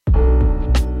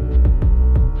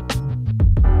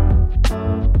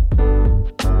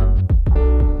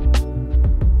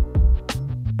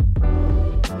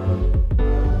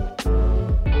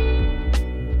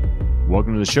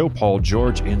the show. Paul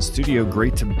George in studio.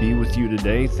 Great to be with you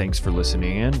today. Thanks for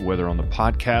listening in, whether on the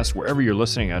podcast, wherever you're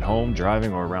listening, at home,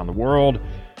 driving, or around the world,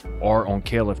 or on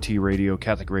KLFT Radio,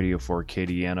 Catholic Radio for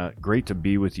Acadiana. Great to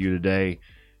be with you today.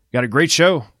 Got a great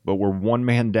show, but we're one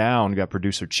man down. Got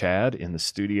producer Chad in the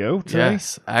studio today.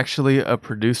 Yes, actually a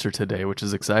producer today, which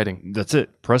is exciting. That's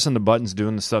it. Pressing the buttons,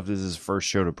 doing the stuff. This is his first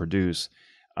show to produce.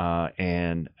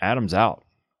 And Adam's out.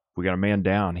 We got a man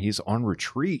down. He's on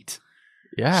retreat.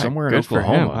 Yeah, somewhere in good for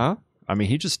Oklahoma. him, huh? I mean,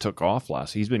 he just took off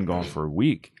he's been gone for a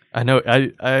week. I know.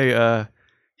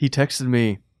 He texted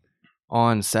me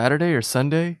on Saturday or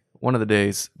Sunday, one of the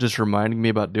days, just reminding me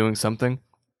about doing something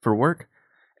for work.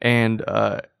 And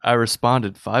I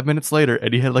responded 5 minutes later,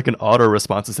 and he had like an auto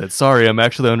response that said, "Sorry, I'm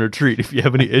actually on retreat. If you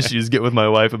have any issues, get with my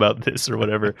wife about this or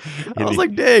whatever." I was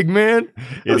like, "Dang, man,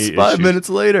 that's 5 minutes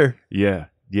later." Yeah.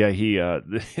 He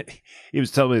he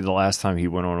was telling me the last time he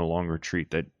went on a long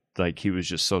retreat that like he was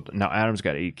just so. Now Adam's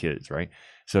got 8 kids, right?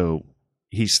 So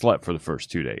he slept for the first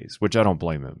 2 days, which I don't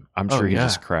blame him. I'm sure he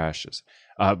just crashes.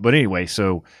 But anyway,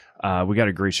 so we got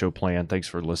a great show planned. Thanks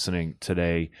for listening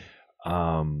today.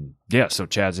 So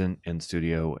Chad's in the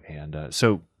studio, and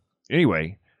so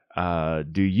anyway,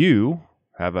 do you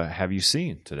have you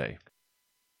seen today?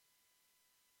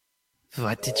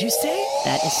 What did you say?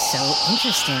 That is so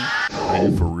interesting. Are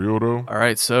you for real though? All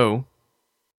right, so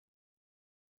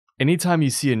anytime you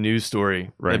see a news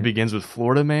story that begins with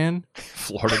Florida man,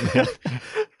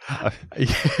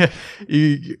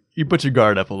 you put your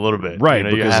guard up a little bit, right?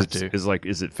 You because have to. It's like,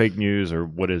 is it fake news or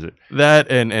what is it? That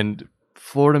and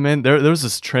Florida man, there was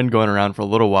this trend going around for a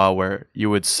little while where you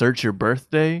would search your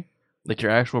birthday, like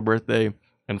your actual birthday,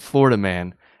 and Florida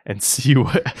man, and see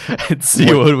what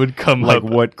would come like up.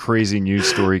 Like what crazy news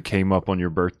story came up on your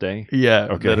birthday? Yeah,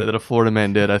 okay. that a Florida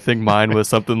man did. I think mine was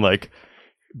something like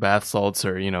bath salts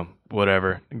or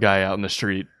whatever. Guy out in the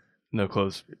street, no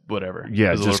clothes, whatever.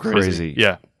 Yeah, just crazy.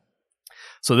 Yeah.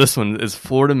 So this one is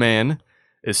Florida man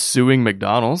is suing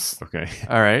McDonald's. Okay.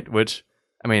 All right, which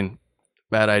I mean,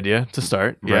 bad idea to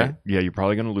start. Yeah. Right. Yeah, you're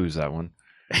probably going to lose that one.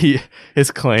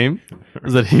 His claim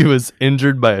is that he was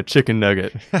injured by a chicken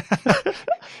nugget.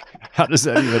 How does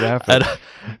that even happen?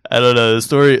 I don't know.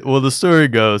 The story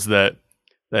goes that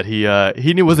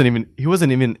he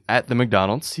wasn't even at the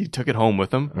McDonald's. He took it home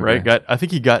with him, right? I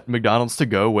think he got McDonald's to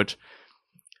go, which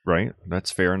right,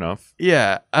 that's fair enough.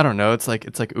 Yeah, I don't know. It's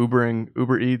like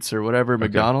Uber Eats or whatever,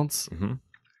 McDonald's. Mm-hmm.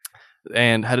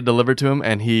 And had it delivered to him,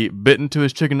 and he bit into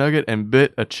his chicken nugget and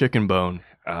bit a chicken bone.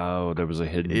 Oh, there was a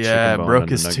hidden chicken bone. Yeah, broke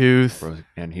his tooth.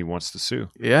 And he wants to sue.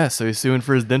 Yeah, so he's suing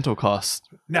for his dental costs.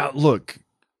 Now, look,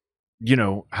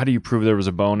 how do you prove there was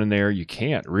a bone in there? You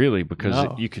can't really, because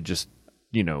you could just,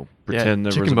 pretend there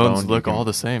was a bone. Chicken bones look all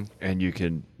the same. And you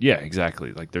can, yeah,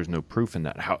 exactly. Like there's no proof in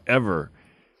that. However,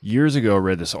 years ago I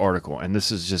read this article, and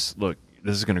this is just, look,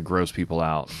 this is going to gross people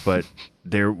out, but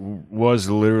there was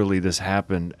literally, this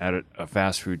happened at a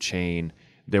fast food chain.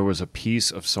 There was a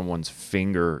piece of someone's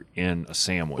finger in a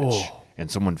sandwich, and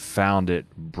someone found it,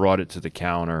 brought it to the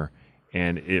counter,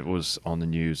 and it was on the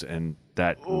news, and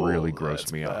that really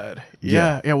grossed me out.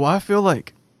 Yeah. Well, I feel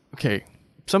like,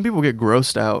 some people get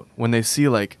grossed out when they see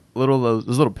like those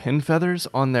little pin feathers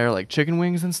on their like chicken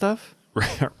wings and stuff.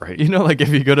 Right. Like if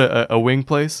you go to a wing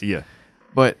place. Yeah.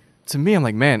 But to me, I'm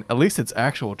like, man, at least it's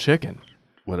actual chicken.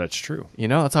 Well, that's true.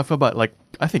 That's how I feel about, like,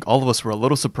 I think all of us were a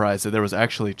little surprised that there was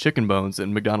actually chicken bones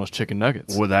in McDonald's chicken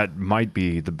nuggets. Well, that might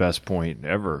be the best point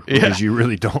ever, because you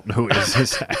really don't know, is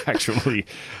this actually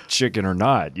chicken or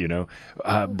not,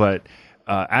 But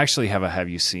actually, have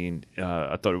you seen,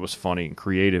 I thought it was funny and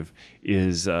creative,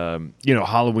 is,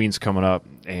 Halloween's coming up,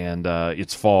 and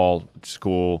it's fall,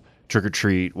 school, trick or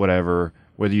treat, whatever,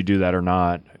 whether you do that or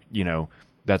not,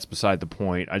 that's beside the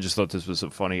point. I just thought this was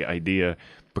a funny idea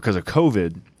because of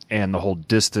COVID and the whole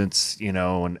distance, and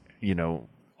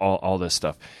all this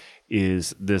stuff.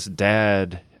 Is this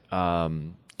dad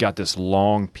got this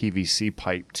long PVC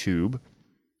pipe tube,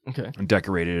 and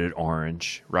decorated it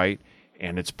orange, right?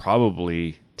 And it's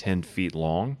probably 10 feet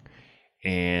long,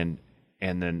 and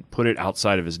then put it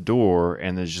outside of his door,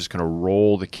 and then is just going to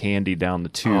roll the candy down the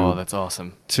tube. Oh, that's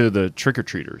awesome. To the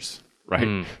trick-or-treaters,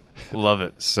 right? Love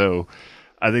it. So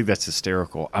I think that's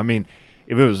hysterical. I mean,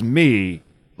 if it was me,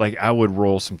 like, I would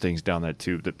roll some things down that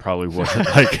tube that probably wasn't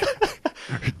like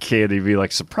candy. Be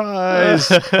like, surprise,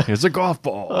 it's a golf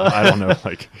ball. I don't know,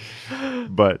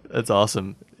 but that's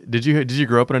awesome. Did you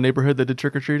grow up in a neighborhood that did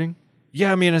trick or treating?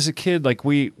 Yeah, I mean, as a kid, like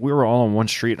we were all on one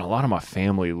street, and a lot of my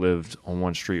family lived on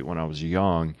one street when I was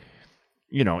young.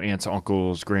 Aunts,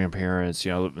 uncles, grandparents.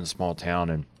 I lived in a small town,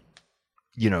 and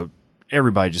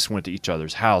everybody just went to each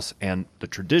other's house. And the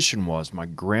tradition was my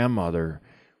grandmother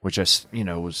which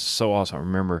was so awesome. I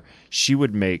remember she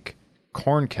would make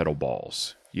corn kettle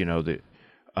balls. These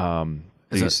I don't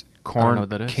know corn what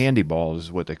that is. candy balls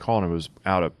is what they call them. It was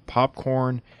out of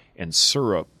popcorn and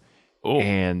syrup,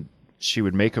 and she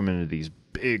would make them into these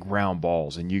big round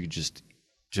balls, and you could just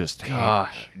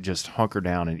hunker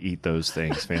down and eat those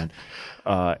things, man.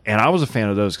 And I was a fan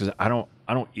of those because I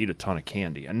don't eat a ton of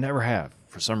candy. I never have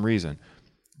for some reason.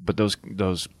 But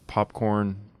those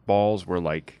popcorn balls were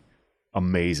like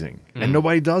amazing, and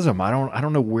nobody does them. I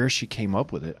don't know where she came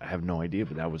up with it. I have no idea,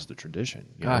 but that was the tradition.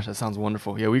 Gosh, that sounds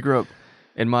wonderful. Yeah, we grew up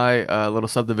in my little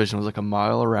subdivision. It was like a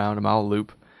mile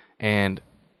loop, and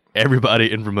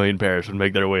everybody in Vermilion Parish would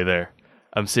make their way there.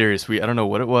 I'm serious. I don't know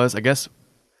what it was. I guess.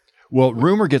 Well,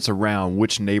 rumor gets around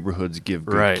which neighborhoods give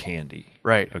good candy.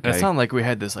 Right. Okay. It's not like we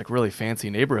had this like really fancy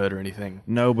neighborhood or anything.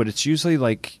 No, but it's usually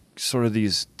like sort of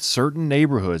these certain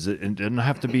neighborhoods. It doesn't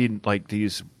have to be like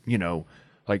these,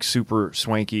 like super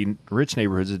swanky rich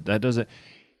neighborhoods. That doesn't.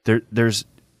 There's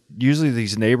usually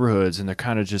these neighborhoods, and they're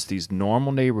kind of just these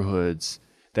normal neighborhoods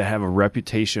that have a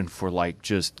reputation for like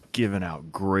just giving out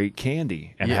great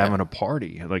candy and having a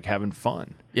party, like having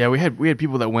fun. Yeah, we had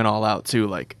people that went all out too,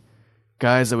 like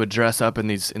guys that would dress up in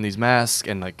these masks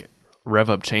and like rev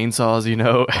up chainsaws,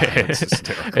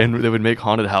 and they would make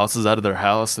haunted houses out of their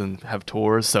house and have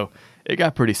tours. So it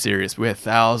got pretty serious. We had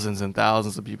thousands and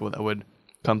thousands of people that would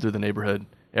come through the neighborhood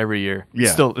every year.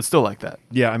 Yeah. It's still like that.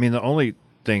 Yeah, I mean, the only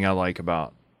thing I like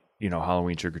about,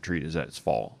 Halloween trick or treat is that it's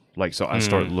fall. Like, so I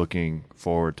started looking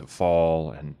forward to fall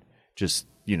and just,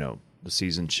 the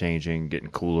season changing,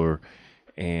 getting cooler.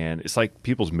 And it's like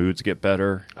people's moods get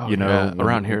better,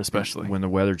 around here especially when the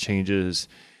weather changes,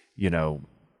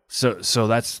 So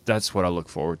that's what I look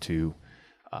forward to,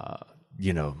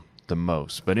 the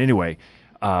most. But anyway,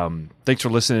 thanks for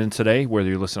listening today. Whether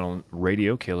you listen on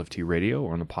radio, KLFT Radio,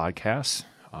 or on the podcast,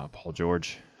 Paul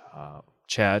George,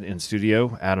 Chad in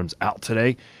studio, Adam's out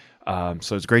today.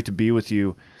 So it's great to be with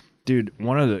you. Dude,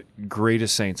 one of the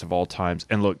greatest saints of all times.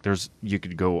 And look, you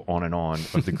could go on and on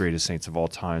of the greatest saints of all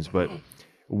times, but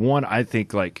one, I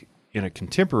think, like in a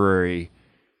contemporary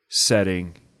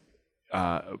setting,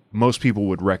 most people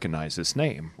would recognize this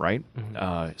name, right?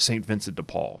 Saint Vincent de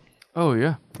Paul. Oh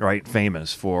yeah, right.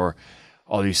 Famous for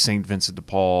all these Saint Vincent de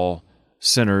Paul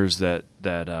sinners that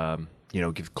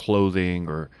give clothing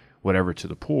or whatever to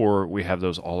the poor. We have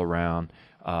those all around.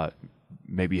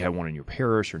 Maybe you have one in your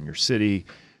parish or in your city,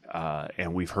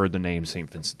 and we've heard the name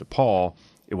Saint Vincent de Paul.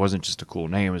 It wasn't just a cool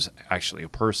name; it was actually a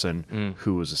person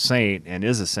who was a saint and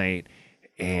is a saint.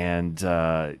 And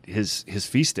his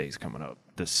feast day is coming up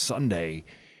this Sunday.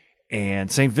 And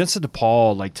St. Vincent de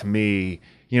Paul, like, to me,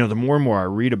 the more and more I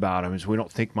read about him, is we don't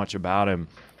think much about him.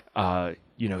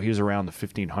 He was around the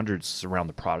 1500s, around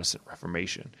the Protestant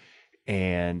Reformation.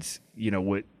 And,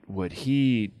 what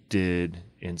he did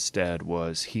instead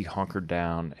was he hunkered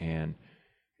down and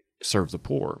served the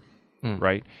poor,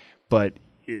 right? But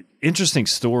interesting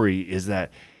story is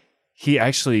that he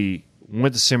actually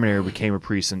went to seminary, became a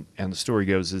priest, and the story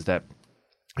goes is that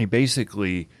he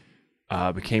basically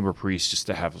became a priest just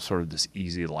to have sort of this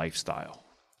easy lifestyle,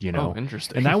 Oh,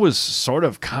 interesting. And that was sort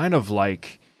of kind of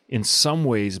like, in some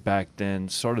ways back then,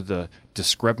 sort of the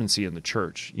discrepancy in the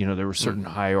church. There were certain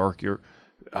hierarchy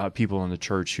people in the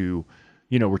church who,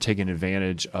 were taking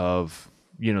advantage of,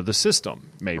 the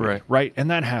system, maybe, right?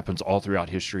 And that happens all throughout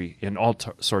history in all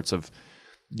sorts of,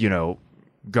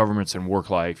 governments and work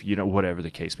life, whatever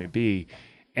the case may be.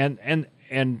 And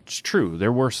it's true,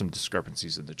 there were some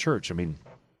discrepancies in the church. I mean,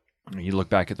 you look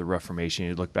back at the Reformation,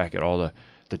 you look back at all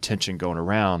the tension going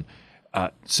around.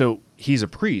 So he's a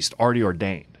priest, already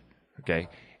ordained, okay?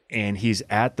 And he's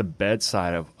at the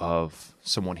bedside of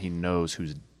someone he knows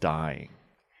who's dying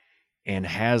and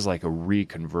has like a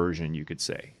reconversion, you could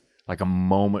say, like a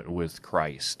moment with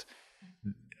Christ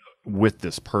with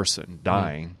this person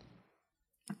dying.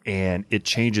 And it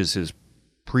changes his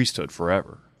priesthood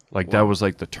forever. Like that was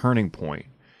like the turning point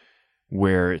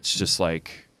where it's just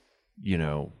like, it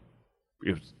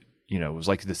was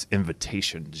like this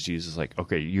invitation to Jesus, like,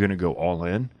 okay, you're going to go all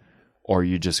in, or are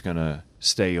you just going to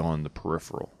stay on the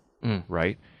peripheral,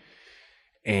 right?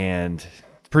 And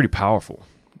it's pretty powerful.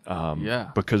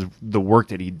 Because the work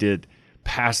that he did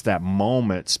past that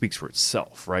moment speaks for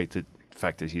itself, right? The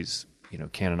fact that he's,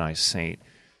 canonized saint,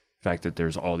 the fact that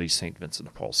there's all these St. Vincent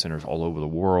de Paul centers all over the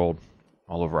world,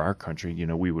 all over our country,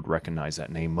 we would recognize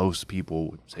that name. Most people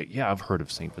would say, yeah, I've heard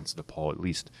of St. Vincent de Paul, at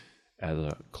least as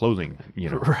a clothing,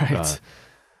 Right.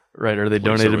 Right. Or they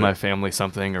donated my family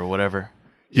something or whatever.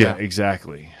 Yeah,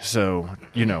 exactly. So,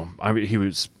 he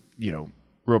was,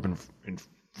 grew up in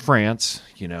France,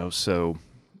 so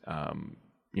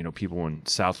people in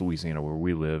South Louisiana where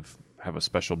we live have a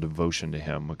special devotion to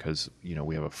him because,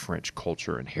 we have a French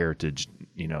culture and heritage,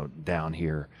 down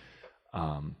here.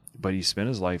 But he spent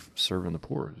his life serving the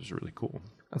poor. It was really cool.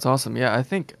 That's awesome. Yeah, I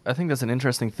think that's an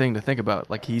interesting thing to think about.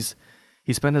 Like he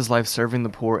spent his life serving the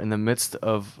poor in the midst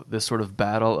of this sort of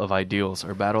battle of ideals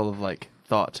or battle of like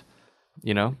thought,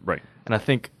 Right. And I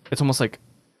think it's almost like,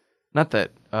 not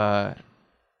that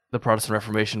the Protestant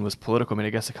Reformation was political. I mean,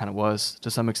 I guess it kind of was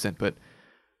to some extent, but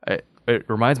it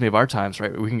reminds me of our times,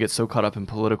 right? We can get so caught up in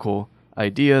political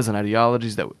ideas and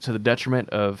ideologies that to the detriment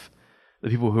of the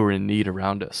people who are in need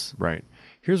around us. Right.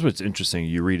 Here's what's interesting.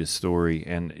 You read a story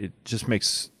and it just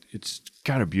it's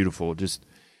kind of beautiful.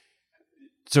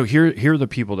 So here are the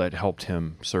people that helped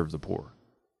him serve the poor.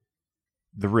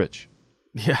 The rich.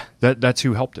 Yeah. That's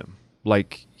who helped him.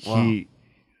 Like Wow.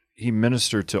 he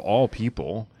ministered to all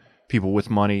people with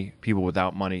money, people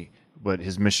without money, but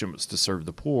his mission was to serve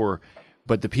the poor.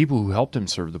 But the people who helped him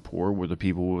serve the poor were the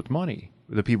people with money,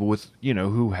 the people with,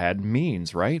 who had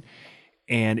means, right?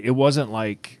 And it wasn't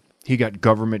like he got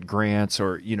government grants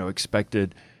or,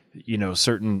 expected,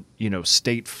 certain,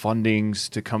 state fundings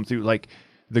to come through. Like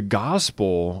the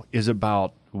gospel is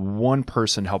about one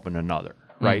person helping another,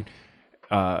 right?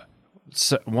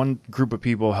 So one group of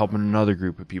people helping another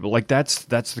group of people. Like that's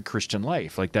the Christian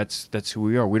life. Like that's who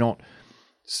we are. We don't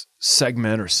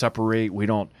segment or separate. We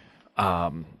don't,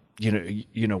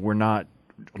 we're not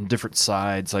on different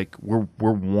sides. Like we're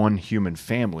one human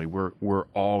family. We're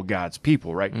all God's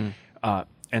people, right?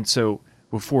 And so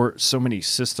before so many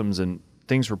systems and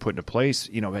things were put into place,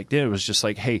 back then it was just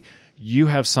like, hey, you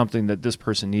have something that this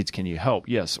person needs. Can you help?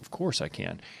 Yes, of course I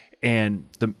can. And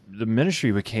the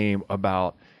ministry became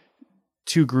about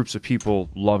two groups of people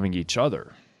loving each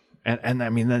other. And I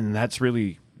mean, then that's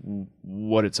really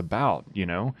what it's about,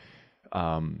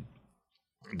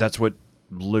 that's what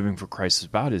living for Christ is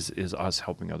about, is us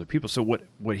helping other people. So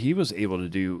what he was able to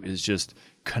do is just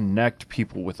connect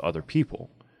people with other people.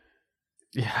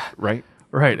 Yeah. Right?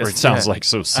 Right. Or it sounds like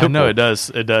so simple. I know it does.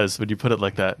 It does. When you put it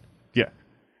like that.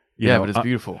 Yeah. But it's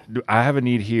beautiful. I have a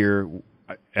need here,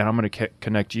 and I'm going to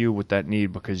connect you with that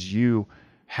need because you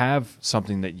have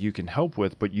something that you can help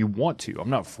with, but you want to. I'm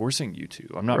not forcing you to.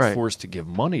 I'm not forced to give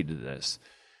money to this.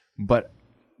 But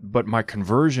my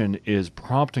conversion is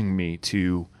prompting me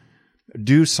to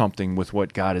do something with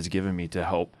what God has given me to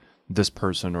help this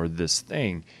person or this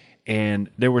thing. And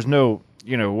there was no,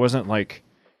 it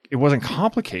wasn't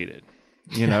complicated,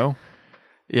 Yeah.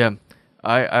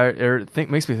 It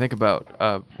makes me think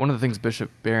about one of the things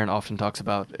Bishop Barron often talks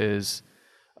about is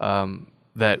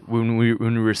that when we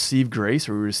receive grace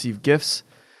or we receive gifts,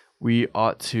 we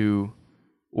ought to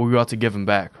give them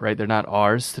back, right? They're not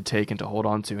ours to take and to hold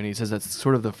on to. And he says that's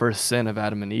sort of the first sin of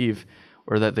Adam and Eve,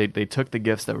 or that they took the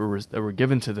gifts that were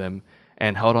given to them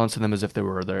and held on to them as if they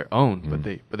were their own,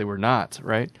 but they were not,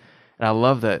 right? And I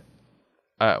love that.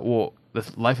 The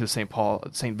life of St.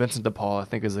 Vincent de Paul, I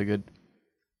think, is a good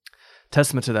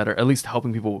testament to that, or at least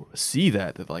helping people see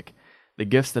that like the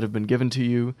gifts that have been given to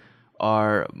you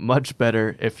are much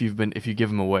better if you give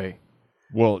them away.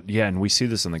 Well, yeah, and we see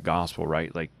this in the gospel,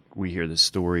 right? Like we hear the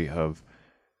story of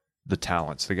the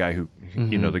talents, the guy who,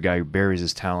 the guy who buries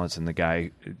his talents, and the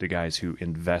guys who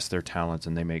invest their talents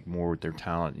and they make more with their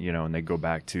talent, and they go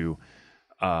back to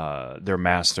their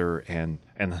master, and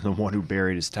then the one who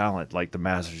buried his talent, like the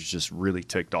master's just really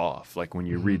ticked off. Like when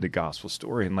you read the gospel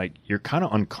story, and like you're kind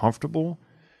of uncomfortable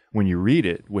when you read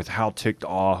it with how ticked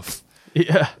off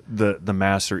the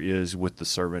master is with the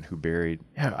servant who buried.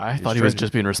 Yeah, I thought he was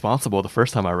just being responsible the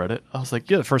first time I read it. I was like,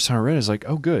 the first time I read it, I was like,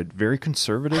 oh, good, very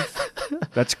conservative.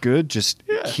 That's good. Just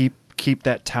keep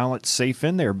that talent safe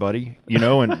in there, buddy.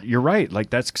 And you're right.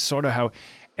 Like that's sort of how.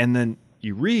 And then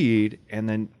you read, and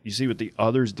then you see what the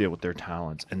others did with their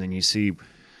talents, and then you see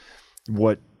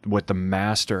what the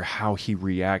master, how he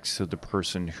reacts to the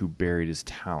person who buried his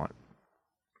talent.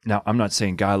 Now, I'm not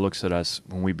saying God looks at us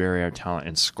when we bury our talent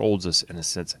and scolds us in a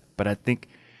sense, but I think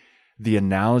the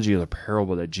analogy of the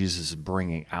parable that Jesus is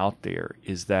bringing out there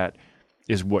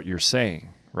is what you're saying,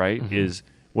 right? Is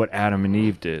what Adam and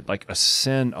Eve did, like a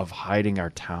sin of hiding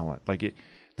our talent, like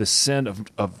the sin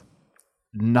of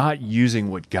not using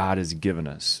what God has given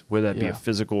us, whether that be a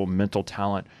physical, mental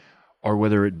talent, or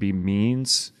whether it be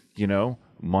means,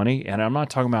 money. And I'm not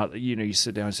talking about, you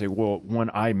sit down and say, well, when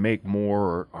I make more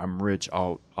or I'm rich,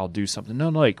 I'll do something. No,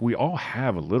 like we all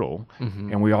have a little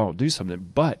and we all do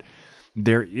something, but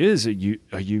there is a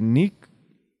unique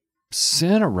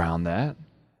sin around that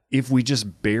if we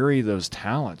just bury those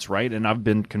talents, right? And I've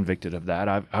been convicted of that.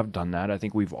 I've done that. I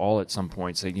think we've all at some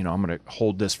point say, I'm going to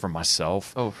hold this for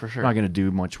myself. Oh, for sure. I'm not going to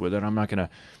do much with it. I'm not going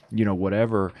to,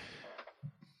 whatever.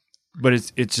 But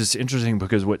it's just interesting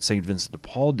because what St. Vincent de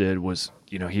Paul did was,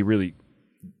 he really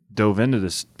dove into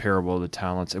this parable of the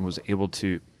talents and was able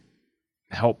to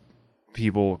help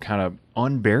people kind of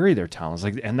unbury their talents.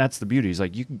 And that's the beauty. He's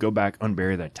like, you can go back,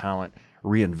 unbury that talent,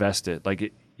 reinvest it.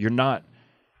 You're not,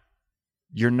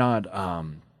 your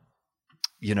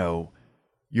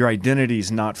identity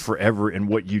is not forever in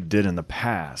what you did in the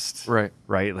past. Right.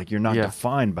 Right. Like, you're not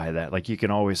defined by that. Like, you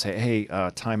can always say, hey,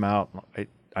 time out.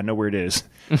 I know where it is.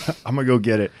 I'm going to go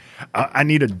get it. I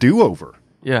need a do-over.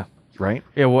 Yeah. Right.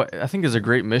 Yeah. What I think is a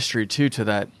great mystery too to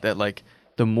that like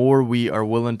the more we are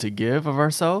willing to give of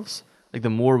ourselves, like the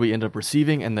more we end up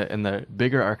receiving, and the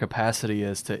bigger our capacity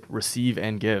is to receive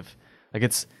and give. Like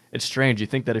it's strange. You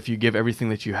think that if you give everything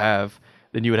that you have,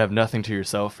 then you would have nothing to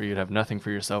yourself, or you'd have nothing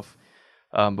for yourself.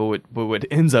 But what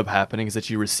ends up happening is that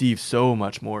you receive so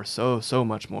much more, so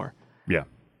much more. Yeah.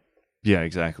 Yeah,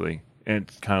 exactly. And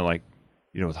it's kind of like,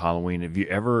 with Halloween, have you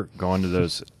ever gone to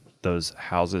those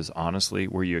houses, honestly,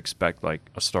 where you expect like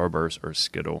a Starburst or a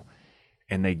Skittle,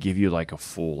 and they give you like a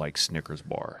full like Snickers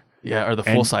bar? Yeah, or the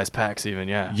full-size packs even,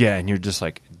 yeah. Yeah, and you're just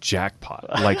like, jackpot.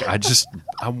 Like, I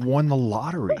won the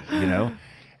lottery,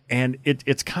 And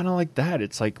it's kind of like that.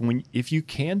 It's like, if you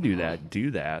can do that,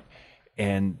 do that.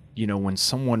 And, when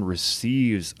someone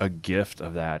receives a gift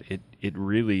of that, it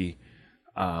really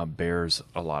bears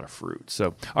a lot of fruit.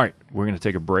 So, all right, we're going to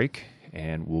take a break,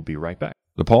 and we'll be right back.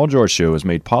 The Paul George Show is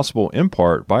made possible in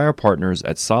part by our partners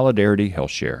at Solidarity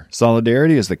HealthShare.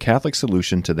 Solidarity is the Catholic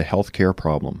solution to the healthcare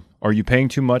problem. Are you paying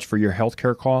too much for your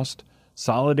healthcare cost?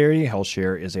 Solidarity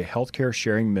HealthShare is a healthcare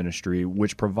sharing ministry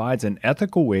which provides an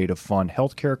ethical way to fund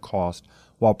healthcare costs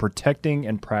while protecting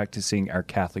and practicing our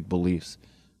Catholic beliefs.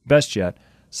 Best yet,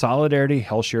 Solidarity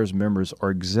HealthShare's members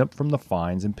are exempt from the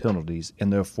fines and penalties in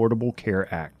the Affordable Care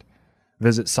Act.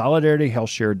 Visit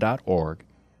solidarityhealthshare.org.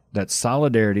 That's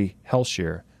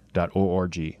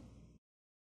solidarityhealthshare.org.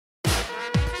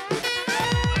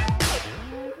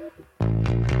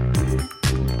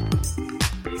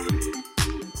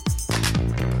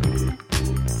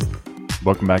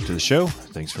 Welcome back to the show.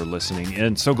 Thanks for listening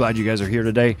in. So glad you guys are here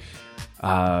today.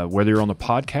 Whether you're on the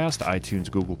podcast,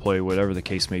 iTunes, Google Play, whatever the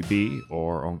case may be,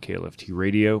 or on KLFT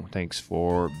Radio, thanks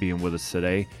for being with us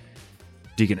today.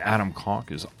 Deacon Adam Conk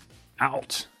is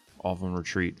out off on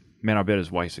retreat. Man, I bet his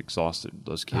wife's exhausted,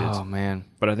 those kids. Oh, man.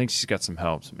 But I think she's got some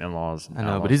help, some in-laws. I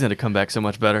know, but he's going to come back so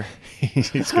much better.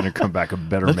 He's going to come back a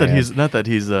better not man. Not that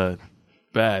he's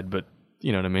bad, but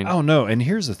you know what I mean? Oh, no. And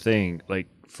here's the thing. Like,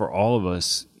 for all of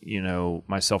us,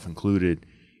 myself included,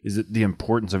 is that the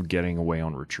importance of getting away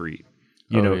on retreat.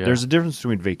 There's a difference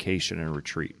between vacation and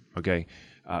retreat, okay?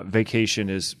 Vacation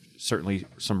is certainly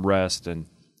some rest and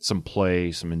some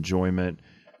play, some enjoyment,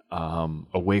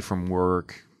 away from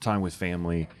work, time with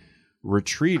family.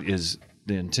 The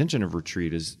intention of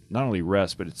retreat is not only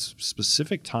rest, but it's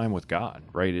specific time with God,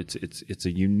 right? It's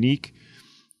a unique,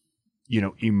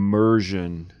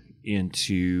 immersion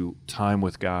into time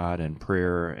with God and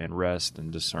prayer and rest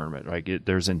and discernment, right?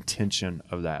 There's intention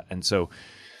of that. And so,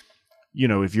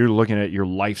 if you're looking at your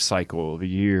life cycle of a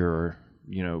year or,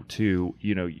 2,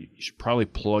 you should probably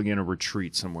plug in a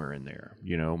retreat somewhere in there,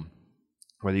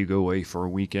 whether you go away for a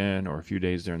weekend or a few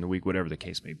days during the week, whatever the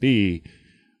case may be.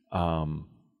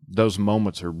 Those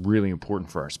moments are really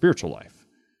important for our spiritual life,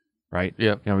 right?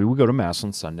 Yeah. We go to Mass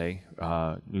on Sunday.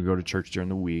 You go to church during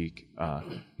the week.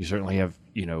 You certainly have,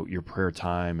 your prayer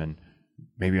time and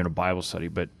maybe in a Bible study,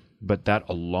 but that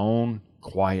alone,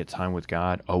 quiet time with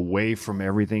God, away from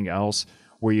everything else,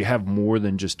 where you have more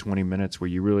than just 20 minutes, where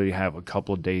you really have a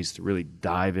couple of days to really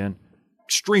dive in,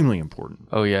 extremely important.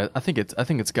 Oh yeah, I think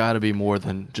it's got to be more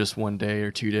than just 1 day or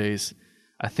 2 days.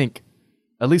 I think,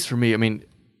 at least for me, I mean,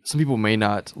 some people may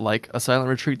not like a silent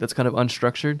retreat that's kind of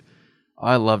unstructured.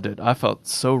 I loved it. I felt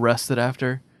so rested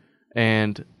after,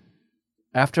 and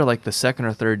after like the second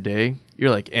or third day,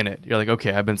 you're like in it. You're like,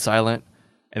 okay, I've been silent,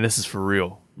 and this is for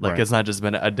real. Like, It's not just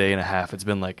been a day and a half. It's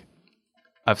been like,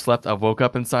 I've woke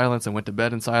up in silence and went to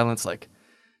bed in silence. Like,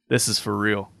 this is for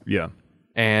real. Yeah.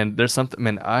 And there's something,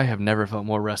 man, I have never felt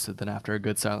more rested than after a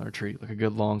good silent retreat, like a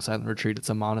good long silent retreat. It's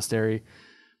a monastery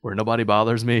where nobody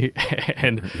bothers me,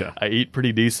 and I eat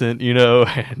pretty decent,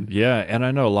 And yeah, and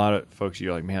I know a lot of folks,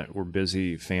 you're like, man, we're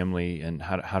busy, family, and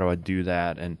how do I do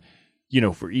that? And,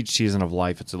 for each season of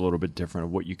life, it's a little bit different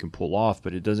of what you can pull off,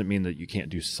 but it doesn't mean that you can't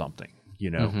do something,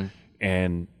 Mm-hmm.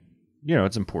 And,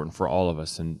 it's important for all of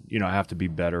us. And, I have to be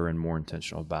better and more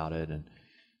intentional about it. And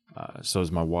so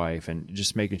is my wife. And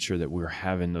just making sure that we're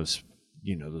having those,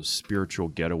 those spiritual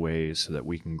getaways so that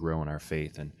we can grow in our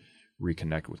faith and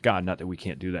reconnect with God. Not that we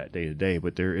can't do that day to day,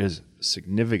 but there is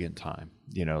significant time.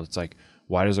 It's like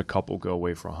why does a couple go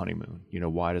away for a honeymoon?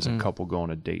 Why does a couple go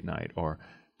on a date night, or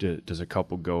does a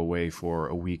couple go away for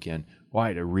a weekend?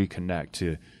 Why? To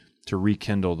reconnect, to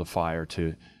rekindle the fire,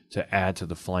 to add to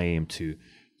the flame, to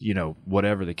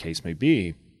whatever the case may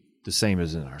be. The same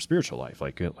as in our spiritual life,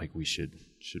 like we should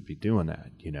be doing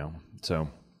that, So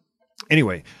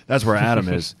anyway, that's where Adam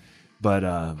is. But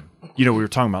we were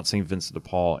talking about St. Vincent de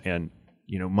Paul, and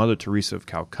Mother Teresa of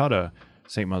Calcutta,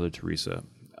 St. Mother Teresa,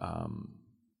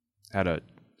 had a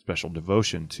special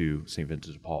devotion to St.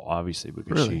 Vincent de Paul, obviously,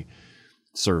 because she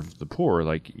served the poor.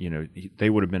 Like, they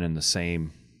would have been in the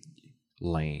same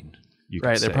lane.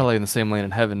 Right, they're probably in the same lane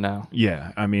in heaven now.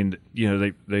 Yeah, I mean,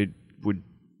 they would,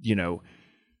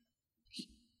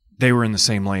 they were in the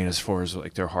same lane as far as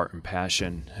like their heart and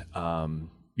passion.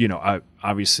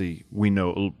 Obviously we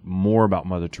know more about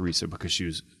Mother Teresa because she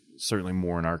was certainly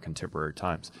more in our contemporary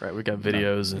times. Right, we got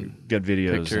videos and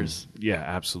pictures. Yeah,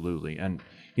 absolutely. And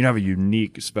I have a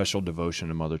unique, special devotion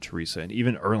to Mother Teresa. And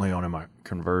even early on in my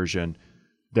conversion,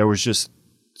 there was just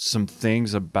some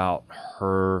things about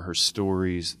her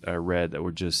stories that I read that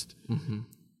were just,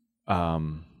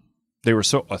 they were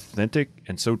so authentic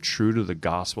and so true to the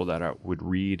gospel that I would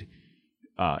read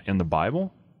in the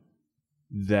Bible,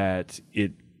 that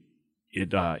it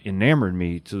enamored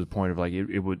me to the point of like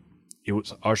it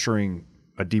was ushering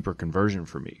a deeper conversion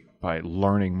for me by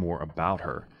learning more about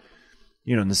her.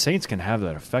 And the saints can have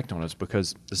that effect on us,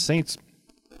 because the saints,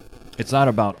 it's not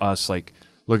about us like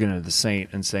looking at the saint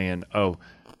and saying, oh,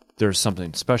 there's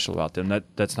something special about them.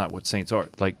 That's not what saints are.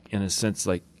 Like, in a sense,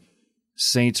 like,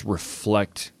 saints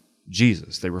reflect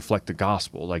Jesus. They reflect the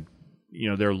gospel. Like,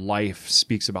 their life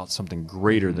speaks about something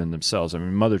greater than themselves. I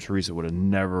mean, Mother Teresa would have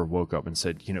never woke up and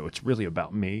said, it's really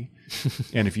about me.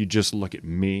 And if you just look at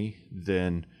me,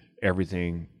 then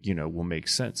everything, will make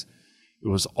sense. It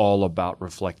was all about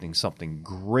reflecting something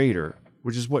greater,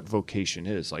 which is what vocation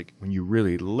is. Like, when you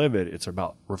really live it, it's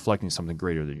about reflecting something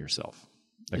greater than yourself.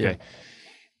 Okay. Yeah.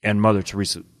 And Mother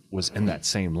Teresa was in that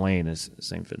same lane as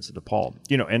St. Vincent de Paul.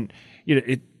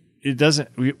 It doesn't,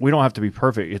 we don't have to be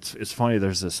perfect. It's funny.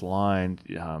 There's this line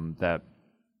that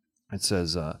it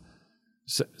says,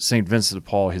 St. Vincent de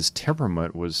Paul, his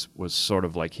temperament was sort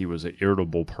of like he was an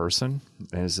irritable person.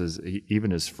 And it says,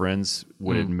 even his friends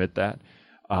would admit that.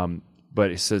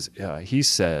 But it says, he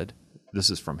said, this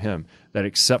is from him, that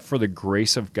except for the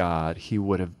grace of God, he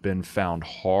would have been found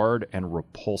hard and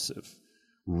repulsive,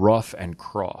 rough and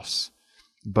cross.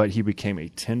 But he became a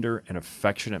tender and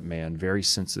affectionate man, very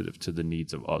sensitive to the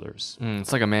needs of others.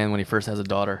 It's like a man when he first has a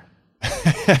daughter.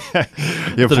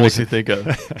 That's what it makes me think of.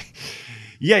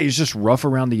 Yeah, he's just rough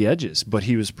around the edges, but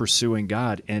he was pursuing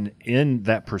God. And in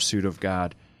that pursuit of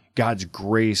God, God's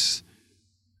grace,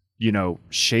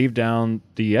 shaved down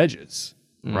the edges,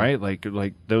 right?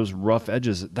 Like those rough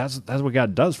edges. That's what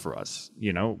God does for us,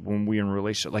 when we're in a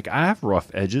relationship. Like, I have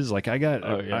rough edges. Like, I got,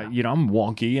 I'm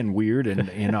wonky and weird,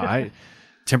 and I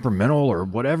temperamental, or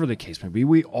whatever the case may be.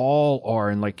 We all are,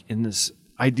 and like in this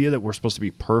idea that we're supposed to be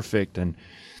perfect and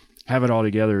have it all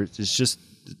together, it's just,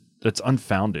 that's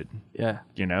unfounded. Yeah.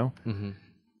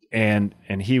 And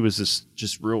he was this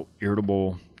just real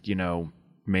irritable,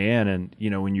 man. And,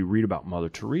 when you read about Mother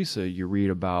Teresa, you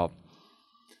read about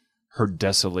her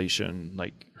desolation,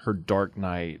 like her dark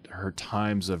night, her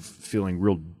times of feeling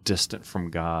real distant from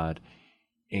God,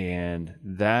 and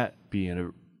that being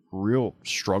a real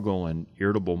struggle and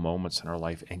irritable moments in her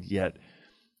life. And yet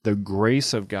the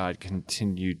grace of God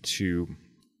continued to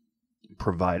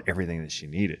provide everything that she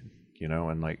needed,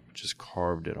 and like just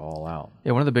carved it all out.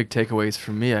 Yeah, one of the big takeaways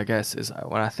for me, I guess, is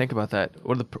when I think about that,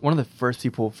 one of the first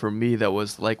people for me that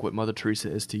was like what Mother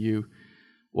Teresa is to you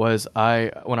was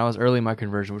when I was early in my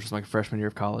conversion, which was my freshman year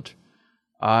of college,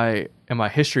 I, in my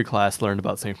history class, learned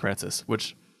about St. Francis,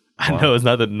 which I know is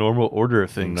not the normal order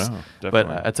of things. No,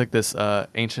 definitely. But I took this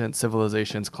ancient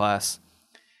civilizations class.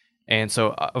 And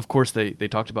so, of course, they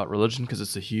talked about religion because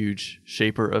it's a huge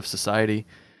shaper of society.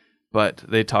 But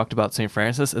they talked about St.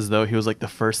 Francis as though he was like the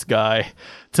first guy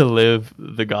to live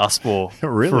the gospel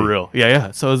really? For real.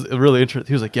 Yeah. So it was really interesting.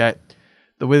 He was like,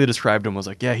 the way they described him was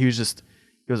like, he was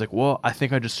like, well, I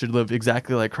think I just should live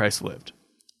exactly like Christ lived.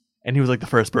 And he was like the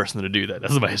first person to do that.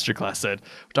 That's what my history class said,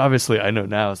 which obviously I know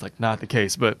now is like not the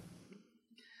case. But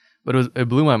it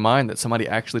blew my mind that somebody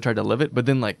actually tried to live it. But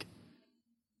then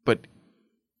but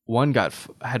one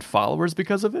had followers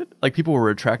because of it. Like, people were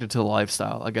attracted to the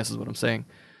lifestyle, I guess is what I'm saying.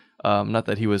 Not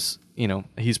that he was,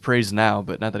 he's praised now,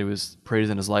 but not that he was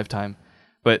praised in his lifetime.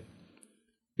 But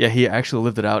yeah, he actually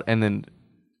lived it out, and then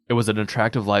it was an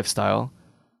attractive lifestyle,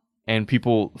 and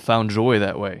people found joy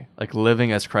that way, like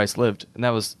living as Christ lived. And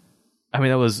that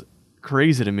was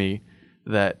crazy to me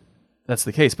that that's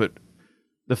the case. But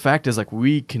the fact is, like,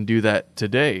 we can do that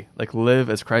today, like live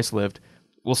as Christ lived.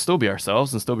 We'll still be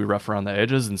ourselves and still be rough around the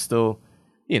edges and still,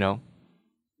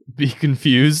 be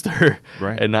confused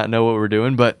and not know what we're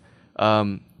doing. But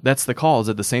that's the call, is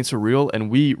that the saints are real and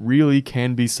we really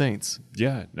can be saints.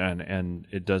 Yeah. And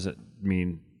it doesn't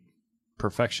mean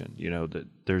perfection, that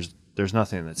there's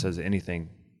nothing that says anything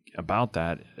about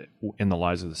that in the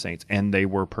lives of the saints, and they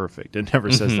were perfect. It never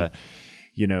says that.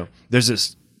 There's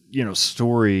this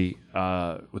story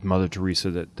with Mother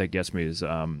Teresa that gets me, is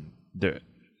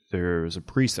there was a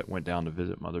priest that went down to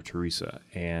visit Mother Teresa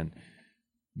and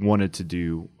wanted to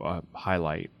do a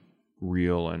highlight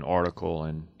reel and article,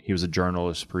 and he was a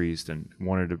journalist priest and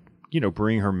wanted to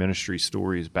bring her ministry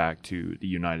stories back to the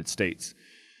United States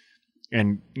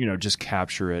and just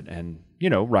capture it and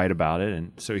write about it.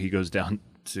 And so he goes down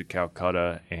to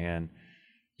Calcutta, and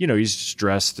he's just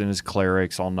dressed in his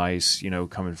clerics, all nice,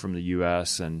 coming from the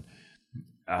U.S., and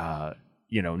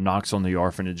knocks on the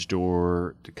orphanage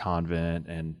door, the convent,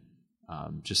 and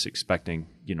just expecting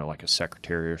like a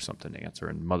secretary or something to answer.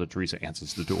 And Mother Teresa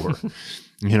answers the door.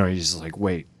 He's like,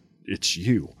 "Wait, it's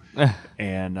you."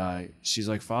 And she's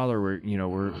like, "Father,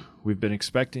 we've been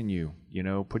expecting you.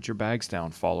 Put your bags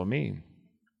down, follow me."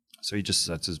 So he just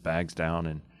sets his bags down,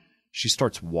 and she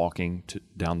starts walking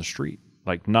down the street,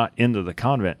 like not into the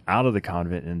convent, out of the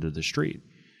convent into the street.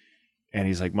 And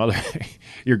he's like, "Mother,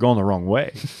 you're going the wrong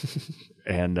way."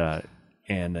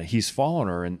 And he's following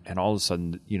her, and all of a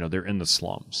sudden, they're in the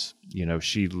slums.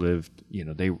 She lived,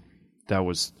 that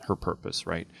was her purpose,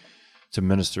 right? To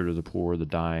minister to the poor, the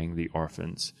dying, the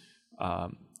orphans,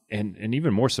 and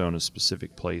even more so in a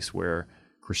specific place where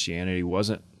Christianity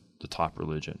wasn't the top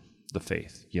religion, the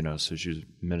faith. So she was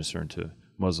ministering to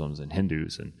Muslims and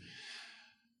Hindus and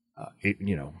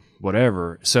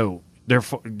whatever. So they're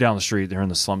down the street. They're in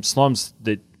the slums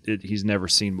that he's never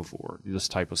seen before. This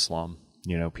type of slum.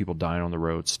 People dying on the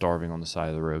road, starving on the side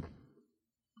of the road.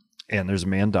 And there's a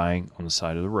man dying on the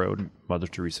side of the road. Mother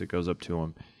Teresa goes up to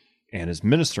him and is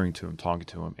ministering to him, talking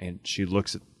to him. And she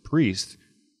looks at the priest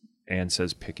and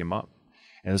says, "Pick him up."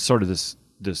 And it's sort of this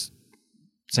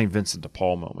St. Vincent de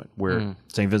Paul moment where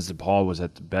St. Vincent de Paul was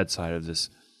at the bedside of this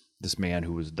man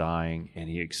who was dying, and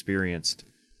he experienced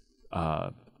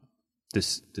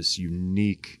this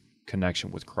unique connection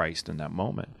with Christ in that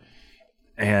moment.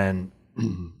 And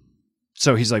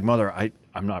so he's like, "Mother,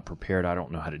 I'm not prepared. I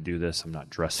don't know how to do this. I'm not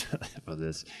dressed for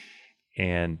this."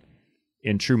 And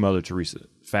in true Mother Teresa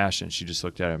fashion, she just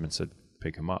looked at him and said,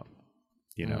 "Pick him up."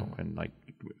 And like,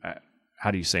 how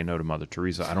do you say no to Mother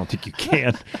Teresa? I don't think you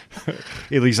can.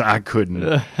 At least I couldn't,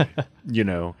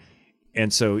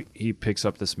 And so he picks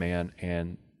up this man,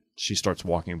 and she starts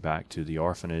walking back to the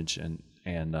orphanage, and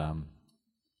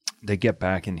they get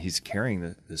back, and he's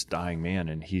carrying this dying man,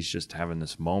 and he's just having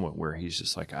this moment where he's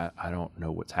just like, I don't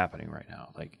know what's happening right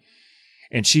now. Like,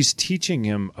 and she's teaching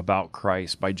him about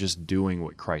Christ by just doing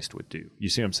what Christ would do. You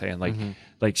see what I'm saying? Like,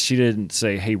 like she didn't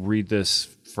say, "Hey, read this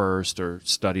first or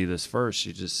study this first."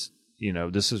 She just,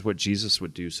 this is what Jesus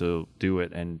would do, so do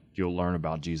it, and you'll learn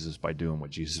about Jesus by doing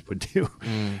what Jesus would do.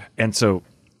 And so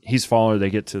he's following her. They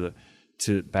get to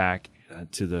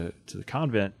the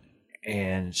convent.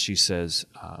 And she says,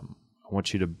 "I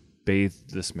want you to bathe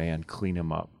this man, clean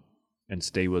him up, and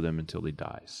stay with him until he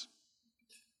dies."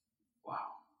 Wow.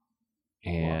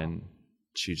 And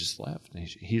she just left. And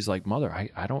he's like, "Mother,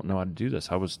 I don't know how to do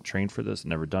this. I was trained for this,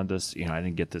 never done this. I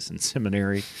didn't get this in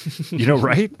seminary."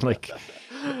 Right? Like,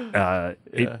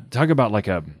 talk about like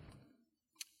a,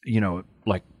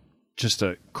 like just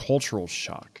a cultural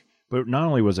shock. But not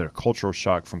only was it a cultural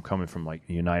shock from coming from like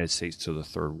the United States to the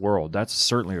third world, that's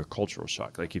certainly a cultural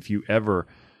shock. Like if you ever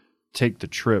take the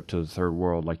trip to the third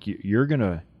world, like you're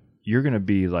gonna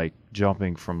be like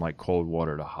jumping from like cold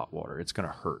water to hot water. It's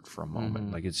gonna hurt for a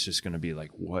moment. Like it's just gonna be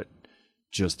like, what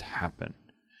just happened?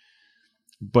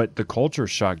 But the culture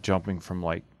shock jumping from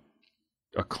like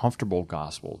a comfortable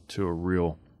gospel to a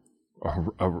real,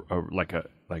 like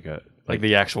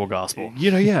the actual gospel.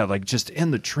 Like just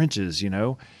in the trenches,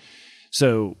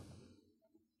 So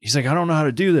he's like, "I don't know how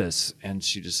to do this." And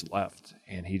she just left.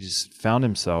 And he just found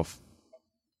himself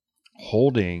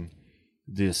holding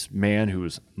this man who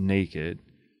was naked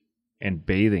and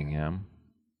bathing him.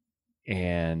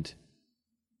 And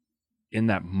in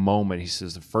that moment, he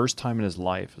says the first time in his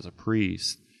life as a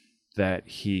priest that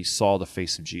he saw the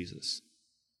face of Jesus.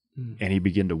 And he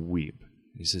began to weep.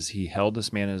 He says he held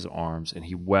this man in his arms and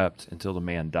he wept until the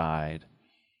man died.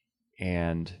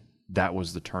 And that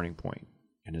was the turning point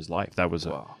in his life. That was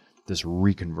this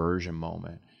reconversion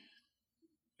moment.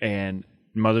 And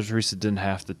Mother Teresa didn't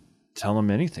have to tell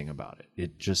him anything about it.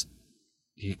 It just,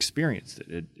 he experienced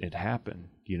it. It happened,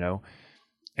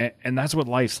 And that's what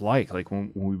life's like. Like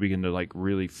when we begin to like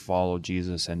really follow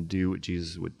Jesus and do what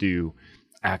Jesus would do,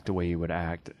 act the way he would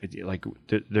act, like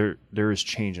there is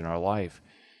change in our life.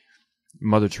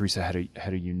 Mother Teresa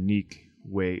had a unique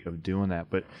way of doing that.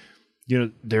 But,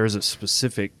 there is a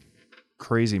specific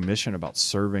crazy mission about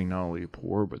serving not only the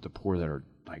poor, but the poor that are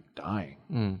like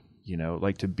dying,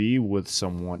 like to be with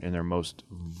someone in their most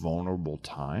vulnerable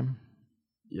time.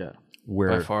 Yeah.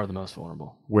 By far the most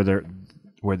vulnerable.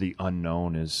 Where the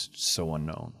unknown is so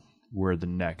unknown, where the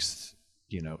next,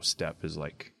 step is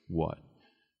like what,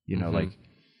 like.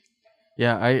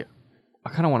 Yeah, I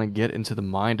kind of want to get into the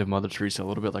mind of Mother Teresa a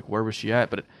little bit, like where was she at?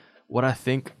 But what I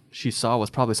think she saw was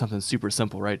probably something super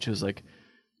simple, right? She was like,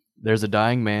 there's a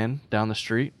dying man down the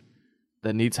street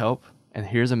that needs help, and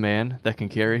here's a man that can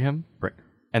carry him, right,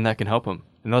 and that can help him.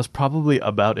 And that was probably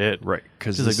about it. Right.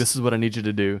 Because she's like, this is what I need you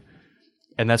to do.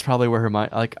 And that's probably where her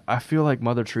mind, like, I feel like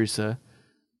Mother Teresa,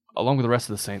 along with the rest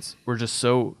of the saints, were just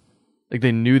so, like,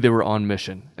 they knew they were on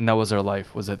mission, and that was their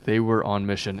life, was that they were on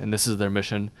mission, and this is their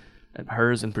mission, and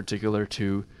hers in particular,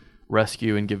 to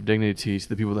rescue and give dignity to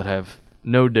the people that have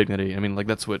no dignity. I mean, like,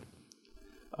 that's what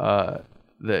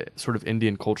the sort of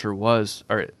Indian culture was,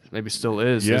 or maybe still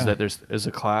is that there's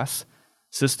a class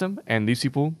system, and these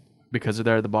people, because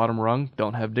they're at the bottom rung,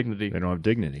 don't have dignity. They don't have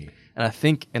dignity. And I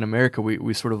think in America,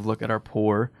 we sort of look at our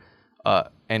poor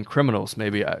and criminals,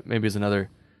 maybe is another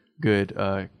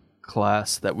good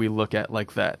class that we look at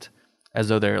like that, as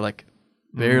though they're like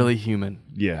barely human.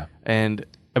 Yeah. And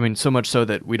I mean, so much so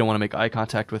that we don't want to make eye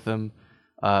contact with them.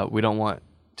 We don't want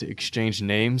to exchange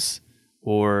names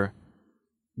or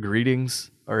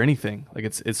greetings or anything. Like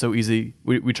it's so easy.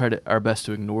 We try our best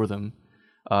to ignore them.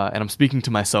 And I'm speaking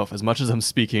to myself as much as I'm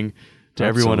speaking to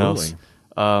everyone else.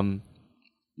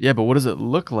 Yeah, but what does it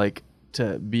look like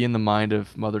to be in the mind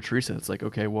of Mother Teresa? It's like,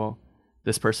 okay, well,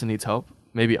 this person needs help.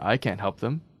 Maybe I can't help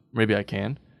them. Maybe I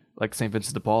can. Like St.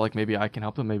 Vincent de Paul, like maybe I can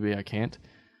help them, maybe I can't.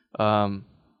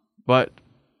 But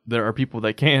there are people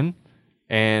that can,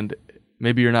 and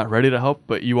maybe you're not ready to help,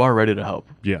 but you are ready to help.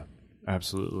 Yeah,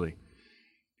 absolutely.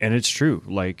 And it's true.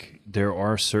 Like there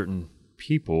are certain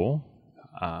people,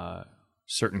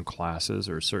 certain classes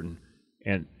or certain,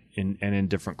 and in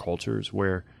different cultures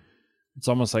where it's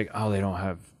almost like, oh, they don't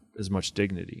have as much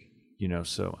dignity,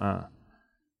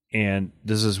 and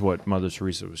this is what Mother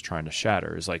Teresa was trying to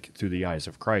shatter, is like through the eyes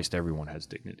of Christ, everyone has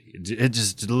dignity. It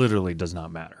just literally does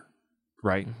not matter,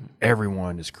 right? Mm-hmm.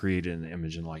 Everyone is created in the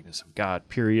image and likeness of God,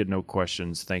 period, no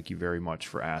questions. Thank you very much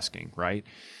for asking, right?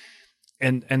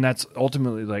 And that's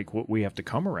ultimately like what we have to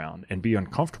come around and be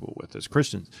uncomfortable with as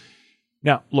Christians.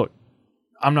 Now, look,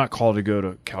 I'm not called to go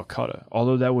to Calcutta,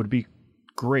 although that would be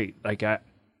great. Like I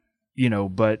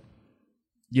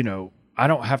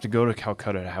don't have to go to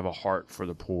Calcutta to have a heart for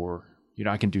the poor.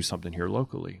 I can do something here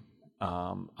locally.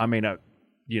 I may not,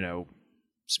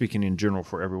 speaking in general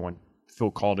for everyone, feel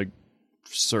called to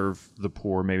serve the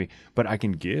poor maybe, but I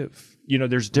can give.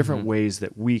 There's different ways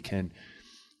that we can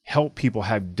help people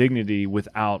have dignity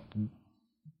without,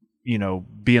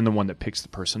 being the one that picks the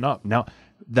person up. Now,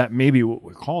 that may be what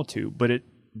we're called to,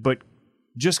 but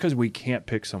just because we can't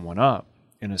pick someone up,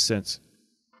 in a sense,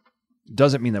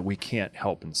 doesn't mean that we can't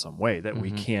help in some way, that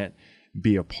we can't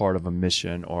be a part of a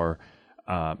mission or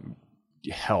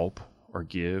help or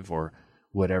give or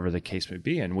whatever the case may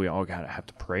be. And we all got to have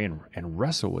to pray and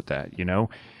wrestle with that,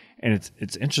 And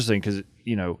it's interesting because,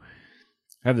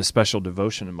 I have this special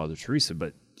devotion to Mother Teresa,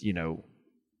 but,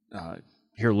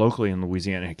 here locally in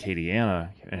Louisiana and Acadiana,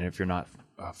 and if you're not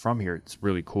from here, it's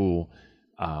really cool.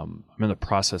 I'm in the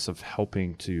process of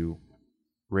helping to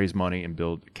raise money and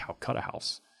build a Calcutta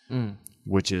house.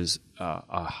 Which is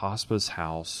a hospice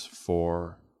house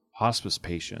for hospice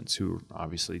patients who are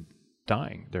obviously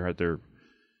dying. They're at their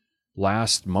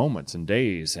last moments and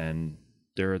days, and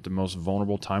they're at the most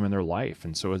vulnerable time in their life,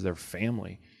 and so is their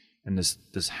family. And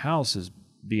this house is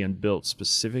being built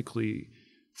specifically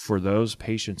for those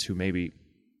patients who maybe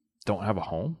don't have a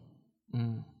home,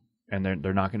 and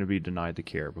they're not going to be denied the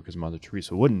care because Mother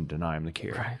Teresa wouldn't deny them the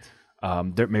care.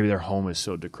 Right. Maybe their home is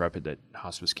so decrepit that